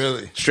to us.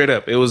 Really? Straight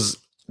up. It was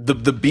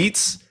the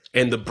beats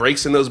and the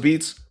breaks in those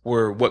beats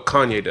were what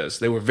Kanye does.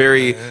 They were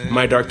very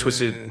My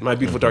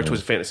Beautiful Dark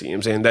Twisted Fantasy. You know what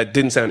I'm saying? That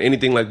didn't sound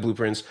anything like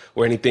Blueprints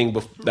or anything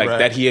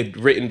that he had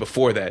written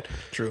before that.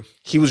 True.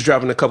 He was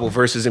dropping a couple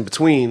verses in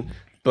between,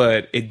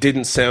 but it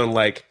didn't sound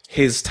like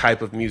his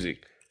type of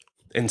music.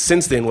 And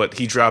since then,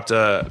 he dropped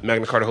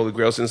Magna Carta Holy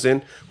Grail since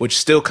then, which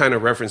still kind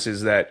of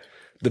references that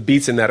the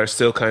beats in that are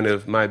still kind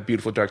of My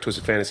Beautiful Dark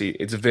Twisted Fantasy.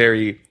 It's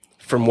very,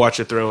 from Watch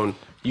the Throne,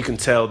 you can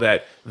tell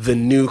that the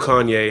new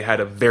Kanye had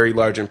a very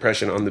large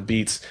impression on the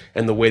beats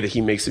and the way that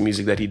he makes the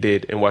music that he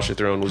did. And Watch the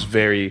Throne was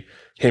very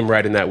him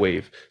riding that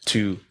wave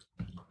to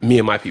Me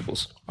and My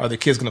Peoples. Are the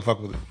kids going to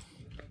fuck with it?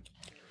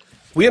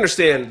 We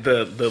understand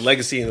the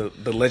legacy and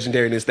the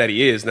legendariness that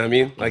he is. Know what I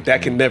mean? Like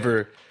that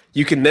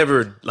you can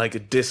never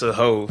like diss a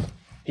Hove.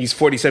 He's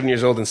 47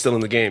 years old and still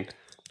in the game.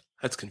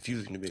 That's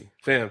confusing to me.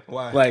 Fam.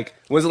 Why? Like,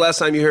 when's the last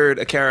time you heard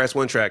a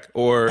KRS-One track?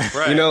 Or,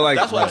 you know, like,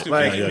 That's why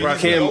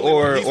Rakim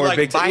or like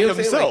Big by T. You know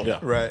himself.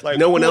 like, Right. Like,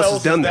 no one who else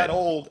has done is that.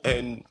 Old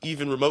and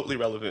even remotely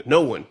relevant.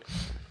 No one.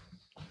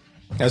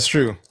 That's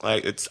true.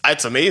 Like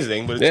it's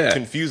amazing, but it's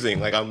confusing.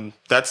 Like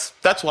that's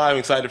why I'm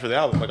excited for the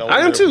album. Like I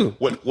am too.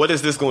 What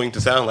is this going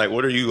to sound like?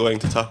 What are you going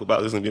to talk about?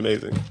 This is going to be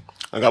amazing.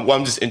 Like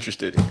I'm just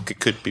interested. It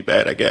could be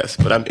bad, I guess,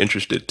 but I'm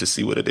interested to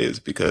see what it is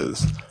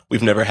because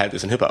we've never had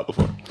this in hip hop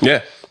before.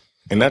 Yeah.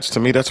 And that's, to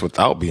me, that's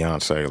without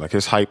Beyonce. Like,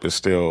 his hype is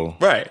still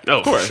right. Oh,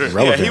 of course. sure.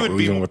 relevant. Yeah, he would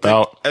be even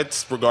without.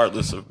 That's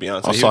regardless of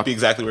Beyonce. He would be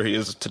exactly where he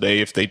is today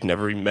if they'd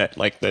never met.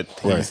 Like that.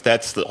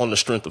 That's on the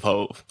strength of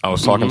Hove. I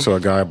was talking to a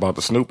guy about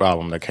the Snoop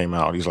album that came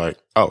out. He's like,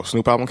 "Oh,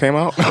 Snoop album came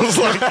out?" I was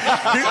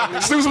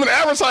like, "Snoop's been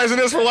advertising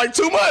this for like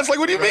 2 months. Like,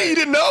 what do you mean you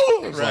didn't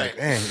know?" Right. Like,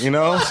 dang, you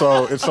know.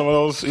 So it's some of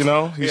those. You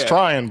know, he's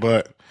trying,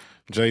 but.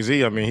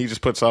 Jay-Z, I mean, he just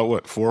puts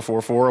out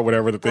 444 or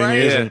whatever the thing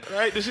is. And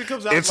this shit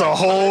comes out. It's a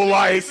whole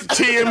like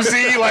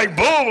TMZ, like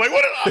boom, like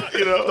what?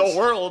 You know, the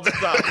world.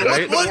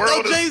 Right? The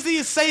world. Jay-Z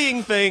is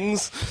saying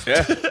things.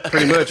 Yeah,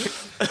 pretty much.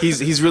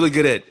 He's really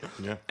good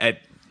at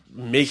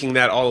making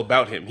that all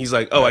about him. He's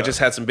like, I just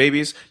had some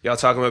babies. Y'all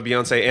talking about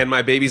Beyonce and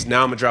my babies.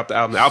 Now I'm gonna drop the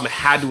album. The album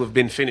had to have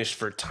been finished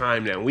for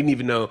time now. We didn't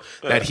even know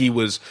that he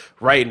was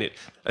writing it.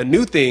 A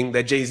new thing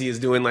that Jay-Z is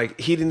doing, like,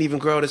 he didn't even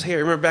grow out his hair.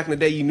 Remember back in the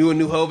day, you knew a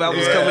new Hove album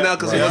was coming out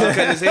because he wasn't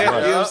cutting his hair? You know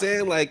what I'm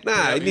saying? Like,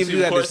 nah, he didn't even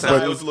do that this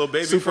time. It was a little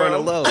baby super on the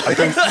low.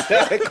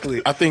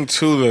 Exactly. I think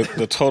too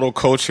the total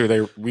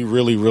culture we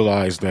really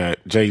realized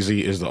that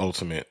Jay-Z is the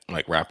ultimate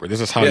like rapper.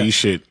 This is how you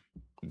should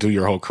do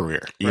your whole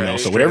career. You know,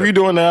 so whatever you're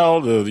doing now,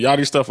 the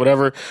Yachty stuff,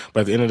 whatever. But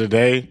at the end of the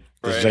day,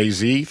 this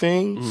Jay-Z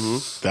thing,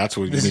 that's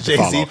what you need to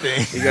follow.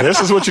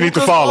 This is what you need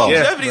to follow.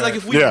 Longevity, like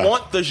if we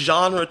want the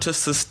genre to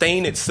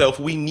sustain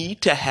itself, we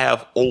need to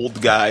have old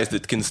guys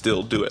that can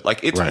still do it. Like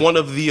it's one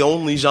of the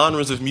only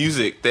genres of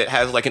music that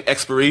has like an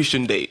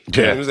expiration date.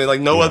 You know what I'm saying?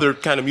 Like no other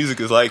kind of music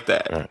is like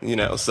that. You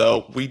know,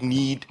 so we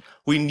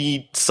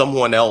need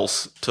someone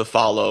else to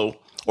follow,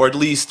 or at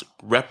least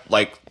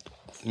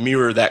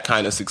mirror that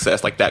kind of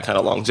success, like that kind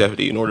of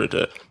longevity, in order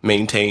to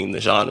maintain the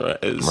genre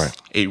as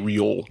a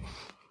real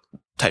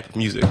type of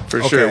music.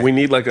 For sure. We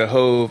need like a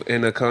Hove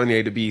and a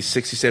Kanye to be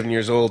 67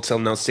 years old,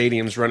 selling out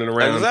stadiums, running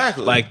around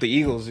like the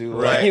Eagles do.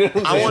 Right. You know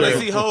I want to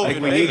see Hove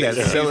in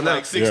Vegas. Selling out.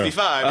 Like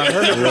 65.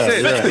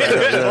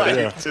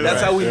 100%.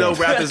 That's how we know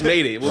rap has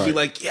made it. We'll be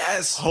like,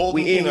 yes,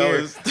 Holding, we in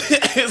here.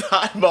 his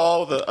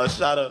highball with a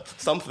shot of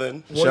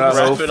something. Shout out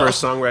Hove,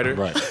 first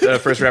songwriter.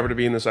 First rapper to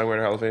be in the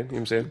Songwriter Hall of Fame. You know what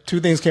I'm saying? Two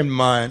things came to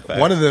mind.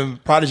 One of them,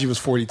 Prodigy was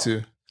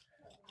 42,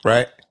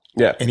 right?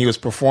 Yeah. And he was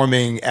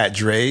performing at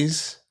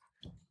Dre's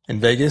in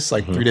Vegas,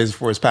 like 3 days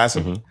before his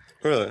passing.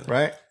 Really?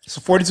 Right?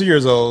 So 42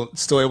 years old,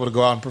 still able to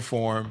go out and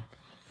perform.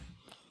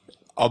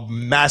 A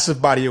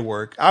massive body of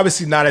work.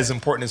 Obviously not as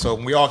important as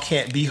Hove. We all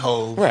can't be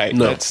Hove. Right.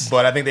 No.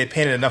 But I think they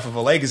painted enough of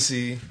a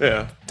legacy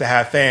to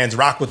have fans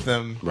rock with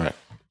them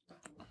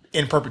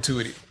in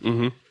perpetuity.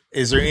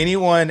 Is there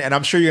anyone, and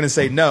I'm sure you're going to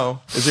say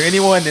no, is there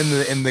anyone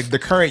in the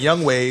current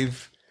young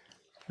wave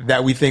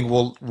that we think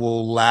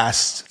will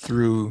last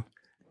through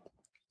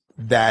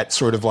that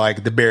sort of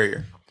like the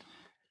barrier?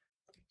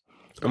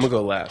 I'm gonna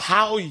go last.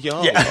 How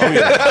young? We're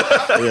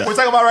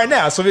talking about right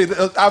now. So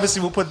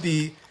obviously we'll put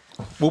the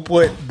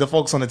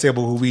folks on the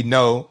table who we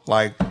know,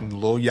 like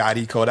Lil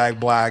Yachty, Kodak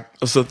Black.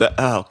 So that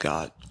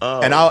God.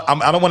 And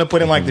I don't want to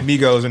put in like the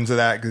Migos into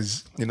that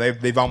because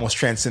they've almost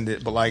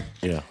transcended. But like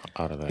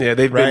out of that. Yeah,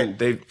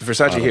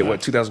 Versace hit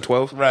what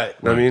 2012. Right. You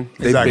know what I mean,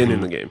 they've been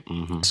in the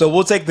game. So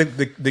we'll take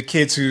the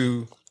kids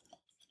who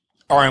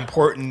are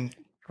important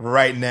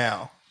right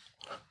now,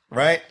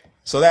 right?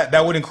 So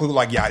that would include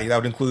like Yachty, that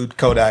would include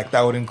Kodak,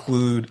 that would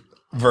include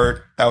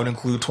Vert, that would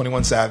include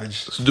 21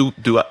 Savage. So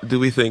do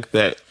we think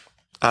that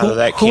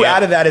who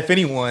out of that, if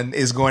anyone,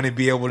 is going to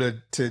be able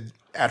to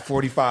at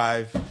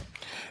 45?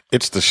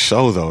 It's the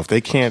show though. If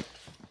they can't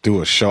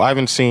do a show, I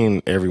haven't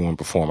seen everyone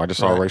perform. I just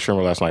saw Ray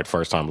Sherman last night,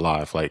 first time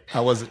live. Like,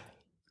 How was it?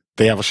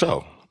 They have a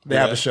show. They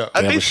have a show.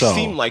 They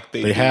seem like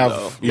they do, have.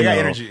 Though. They got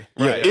energy.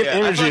 Yeah,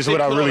 energy is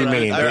what I really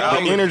mean.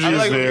 The energy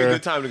is there. A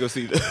good time to go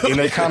see them. And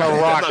they kind of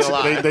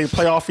rock. They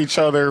play off each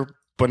other,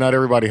 but not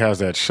everybody has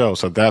that show.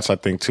 So that's, I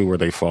think, too, where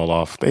they fall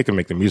off. They can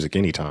make the music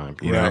anytime,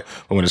 you know.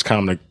 But when it's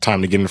time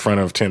to get in front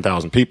of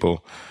 10,000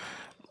 people,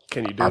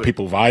 can you do are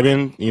people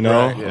vibing? You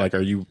know, like,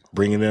 are you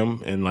bringing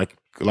them? And like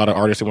a lot of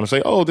artists, they want to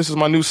say, "Oh, this is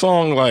my new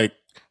song." Like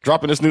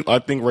dropping this new. I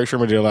think Ray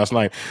Sherman did it last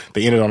night.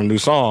 They ended on a new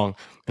song,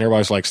 and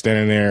everybody's like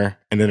standing there,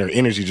 and then their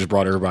energy just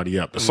brought everybody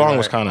up. The song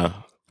was kind of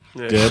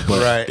dead,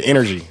 but the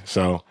energy.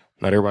 So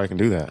not everybody can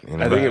do that. You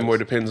know? I think it more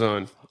depends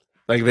on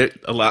like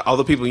all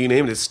the people you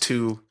named. It's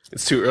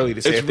too early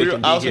to say if they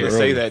can be I was going to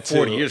say that too.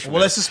 40 years from now.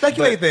 Well, let's just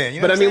speculate then.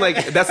 You know but I mean,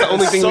 like, that's the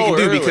only thing we can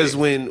do early. because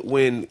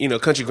when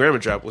Country Grammar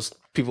dropped was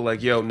people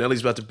like, yo,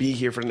 Nelly's about to be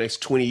here for the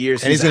next 20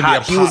 years. And he's gonna be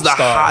a He was the pop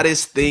star.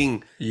 hottest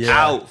thing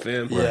out,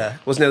 fam. Yeah.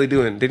 What's Nelly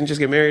doing? Didn't he just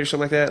get married or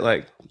something like that?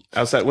 Like,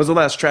 outside. What's the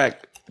last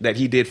track that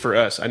he did for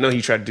us? I know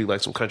he tried to do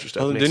like some country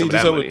stuff. Didn't he do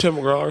something with Tim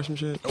McGraw or some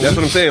shit? That's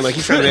what I'm saying. Like,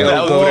 he's trying to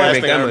That was go the there and last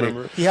make thing I that money.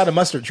 remember. He had a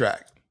mustard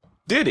track.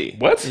 Did he?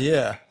 What?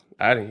 Yeah.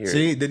 I didn't hear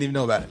See, it. didn't even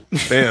know about it.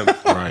 Damn.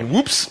 Right.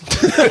 Whoops.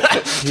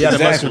 He had a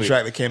mustard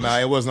track that came out.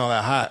 It wasn't all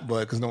that hot, but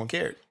because no one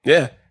cared.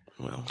 Yeah.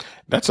 Well,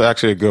 That's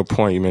actually a good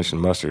point. You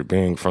mentioned Mustard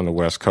being from the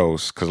West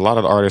Coast, because a lot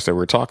of the artists that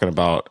we're talking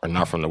about are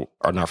not from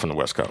the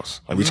West Coast.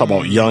 Like we talk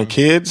about young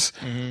kids,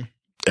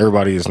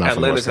 everybody is not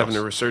from the Atlanta's West having a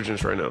Coast.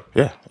 resurgence right now.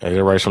 Yeah,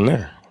 everybody's from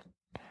there.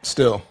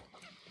 Still.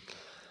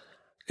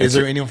 Is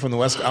there anyone from the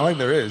West? I don't think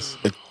there is.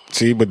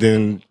 See, but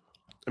then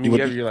I mean,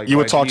 you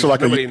would talk to like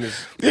nobody a in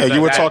this,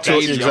 you would talk to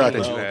that young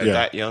exactly that you had.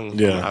 that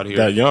young out here.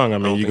 that young. I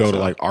mean, don't you think go to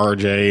so. like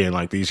RJ and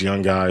like these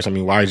young guys. I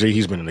mean, YJ,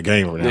 he's been in the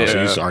game right now, so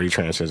Yeah. he's already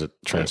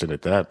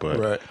transcended that. But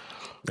Right.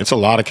 it's a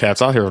lot of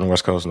cats out here on the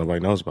West Coast, and nobody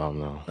knows about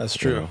them though. That's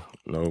true.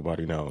 You know,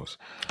 nobody knows.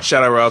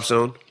 Shout out Rob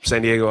Stone,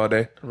 San Diego all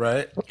day.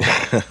 Right.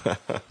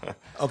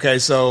 Okay,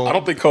 so I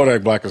don't think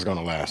Kodak Black is going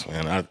to last,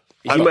 man. I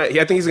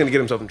think he's going to get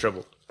himself in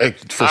trouble.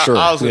 For sure.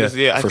 I was going to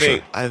say, for sure.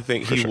 I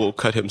think he will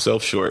cut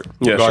himself short,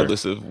 Yeah,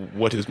 regardless of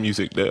what his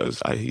music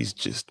does. He's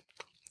just,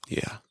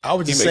 I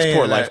was he just makes saying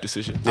poor that life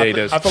decisions. Yeah, he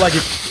does. I feel like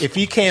if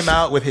he came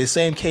out with his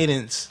same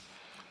cadence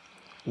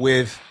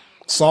with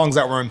songs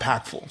that were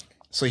impactful,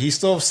 so he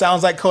still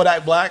sounds like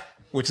Kodak Black,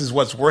 which is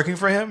what's working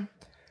for him,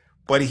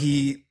 but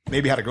he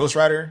maybe had a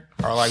ghostwriter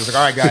or like was like,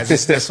 all right,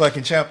 guys, let's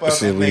fucking champ up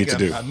see what and we make need to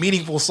do. a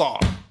meaningful song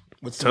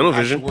with some Tunnel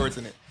actual vision. words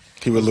in it.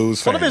 He would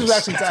lose fans. Television was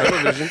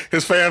actually tight.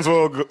 His fans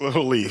will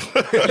leave.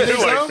 They're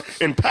like,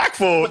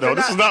 impactful. No,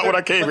 this is not what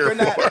I came here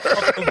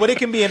for. But it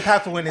can be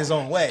impactful in his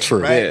own way,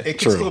 True. right? Yeah, It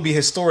can still be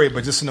his story,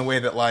 but just in a way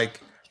that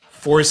like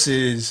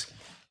forces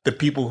the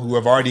people who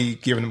have already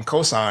given him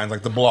cosigns,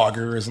 like the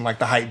bloggers and like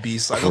the hype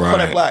beasts, like Right.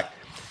 Kodak Black,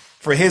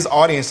 for his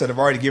audience that have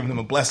already given him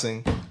a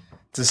blessing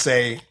to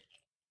say,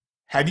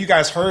 have you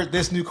guys heard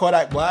this new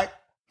Kodak Black?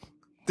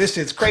 This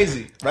shit's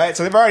crazy, right?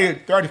 So they're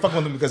already fucking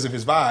with him because of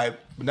his vibe.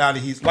 But now that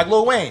he's like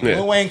Lil Wayne. Yeah.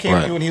 Lil Wayne came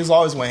Right. through and he was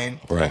always Wayne.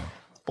 Right.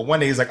 But one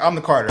day he's like, I'm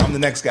the Carter, I'm the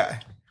next guy.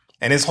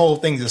 And his whole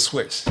thing just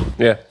switched.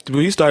 Yeah. But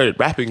he started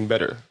rapping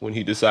better when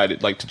he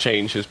decided like to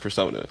change his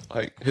persona.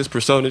 Like his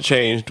persona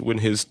changed when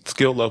his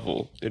skill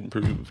level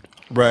improved.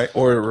 Right.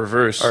 Or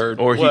reverse. Or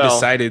he well,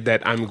 decided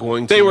that I'm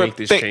going to make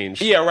this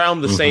change. Yeah,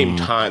 around the same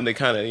time. They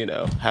kind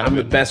of, I'm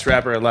the best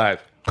rapper alive.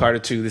 Carter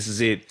 2, this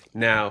is it.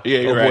 Now, Yeah,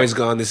 you're Oh Boy's right.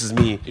 gone, this is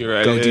me. You're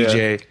right, Go yeah,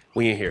 DJ,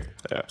 we ain't here.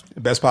 Yeah.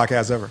 Best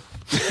podcast ever.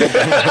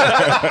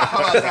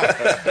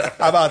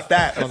 How about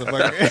that,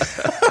 motherfucker?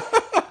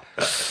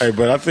 Hey,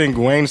 but I think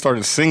Wayne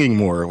started singing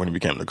more when he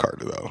became the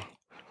Carter, though.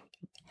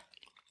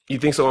 You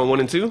think so on 1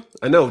 and 2?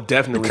 I know,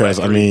 definitely. Because,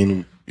 by I 3.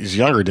 mean, his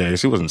younger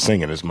days, he wasn't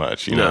singing as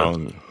much, you No. know,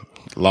 and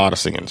a lot of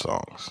singing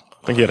songs.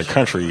 I think he had a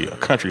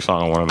country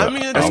song on one of the I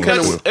mean,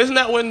 albums. isn't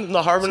that when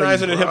the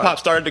harmonizing and hip hop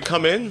started to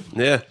come in?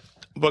 Yeah.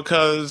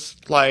 Because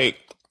like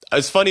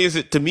as funny as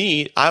it to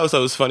me, I always thought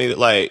it was funny that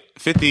like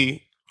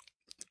 50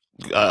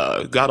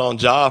 got on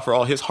Ja for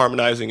all his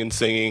harmonizing and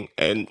singing,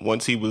 and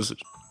once he was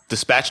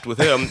dispatched with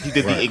him, he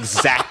did the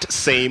exact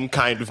same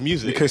kind of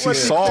music. Because he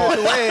saw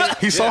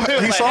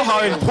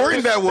how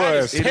important that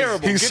was.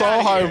 Terrible. He Get saw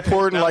outta how here.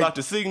 important, I'm like, about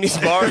to sing these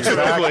bars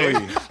Exactly.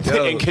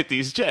 quickly and get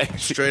these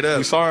checks. Straight up.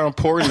 he saw how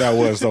important that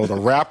was, though. The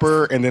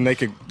rapper, and then they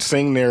could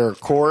sing their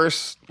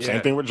chorus.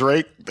 Same thing with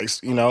Drake. They,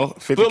 50 But I'm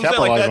saying,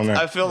 capitalized on that.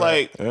 I feel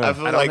like I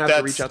don't like have that's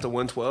to reach out to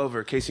 112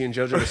 or Casey and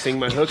JoJo to sing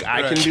my hook.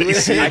 I can do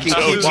it. I can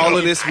keep all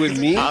of this with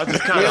me. I'll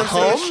just kind of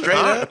hum straight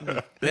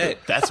up. Bet.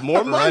 That's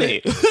more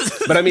money.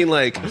 But I mean,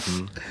 like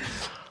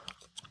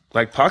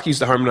Pac used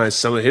to harmonize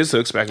some of his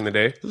hooks back in the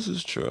day. This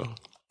is true.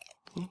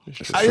 I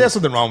think there's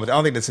something wrong with it. I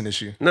don't think that's an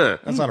issue. Nah.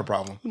 That's not a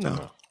problem.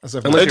 No. That's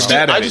Unless It's you're bad just,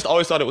 at I it. just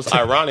always thought it was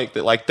ironic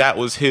that like that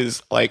was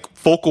his like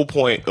focal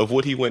point of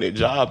what he went at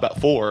job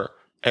for,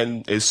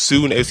 and as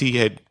soon as he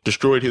had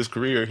destroyed his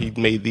career, he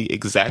made the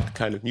exact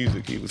kind of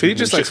music he was. He getting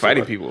just shit likes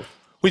fighting for. people.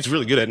 Well, he's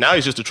really good at it. Now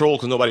he's just a troll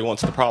because nobody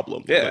wants the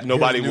problem. Yeah. Like,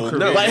 nobody will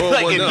No,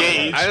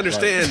 engage. I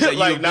understand that you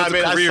Like, built nah, a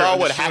man, I career saw of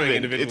what destroying happened.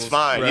 individuals. It's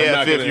fine. Right, I'm Yeah,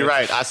 not Fifth, gonna- you're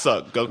right. I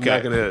suck. Okay,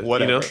 I'm not gonna,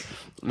 whatever.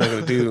 I'm not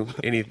gonna do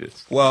any of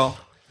this. Well,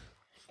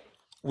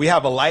 we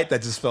have a light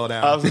that just fell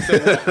down. I was gonna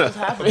say, what's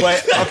happening?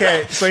 But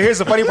okay, so here's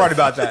the funny part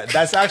about that.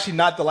 That's actually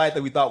not the light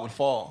that we thought would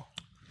fall.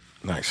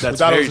 Nice. That's We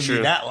thought it very was gonna true.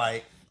 be that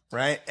light,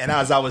 right? And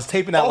as I was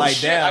taping that Oh light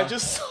shit! down, I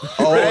just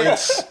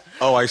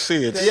I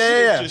see it.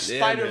 yeah. just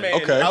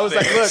Spider-Man. Okay. I was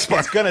like, look,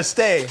 it's gonna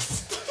stay.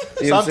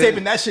 So know what I'm I'm saying?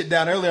 taping that shit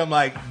down earlier. I'm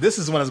like, this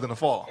is when it's gonna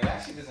fall. It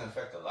actually doesn't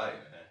affect the light,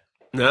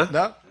 man. No?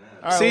 No? All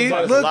right, See, well,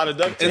 There's a look, lot of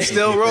duct tape. it's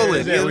still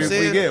rolling. yeah, You know what we I'm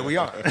saying? good. We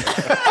are.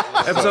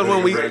 Episode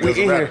 1, we in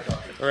here.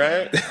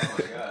 right? Oh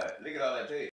my god. Look at all that tape.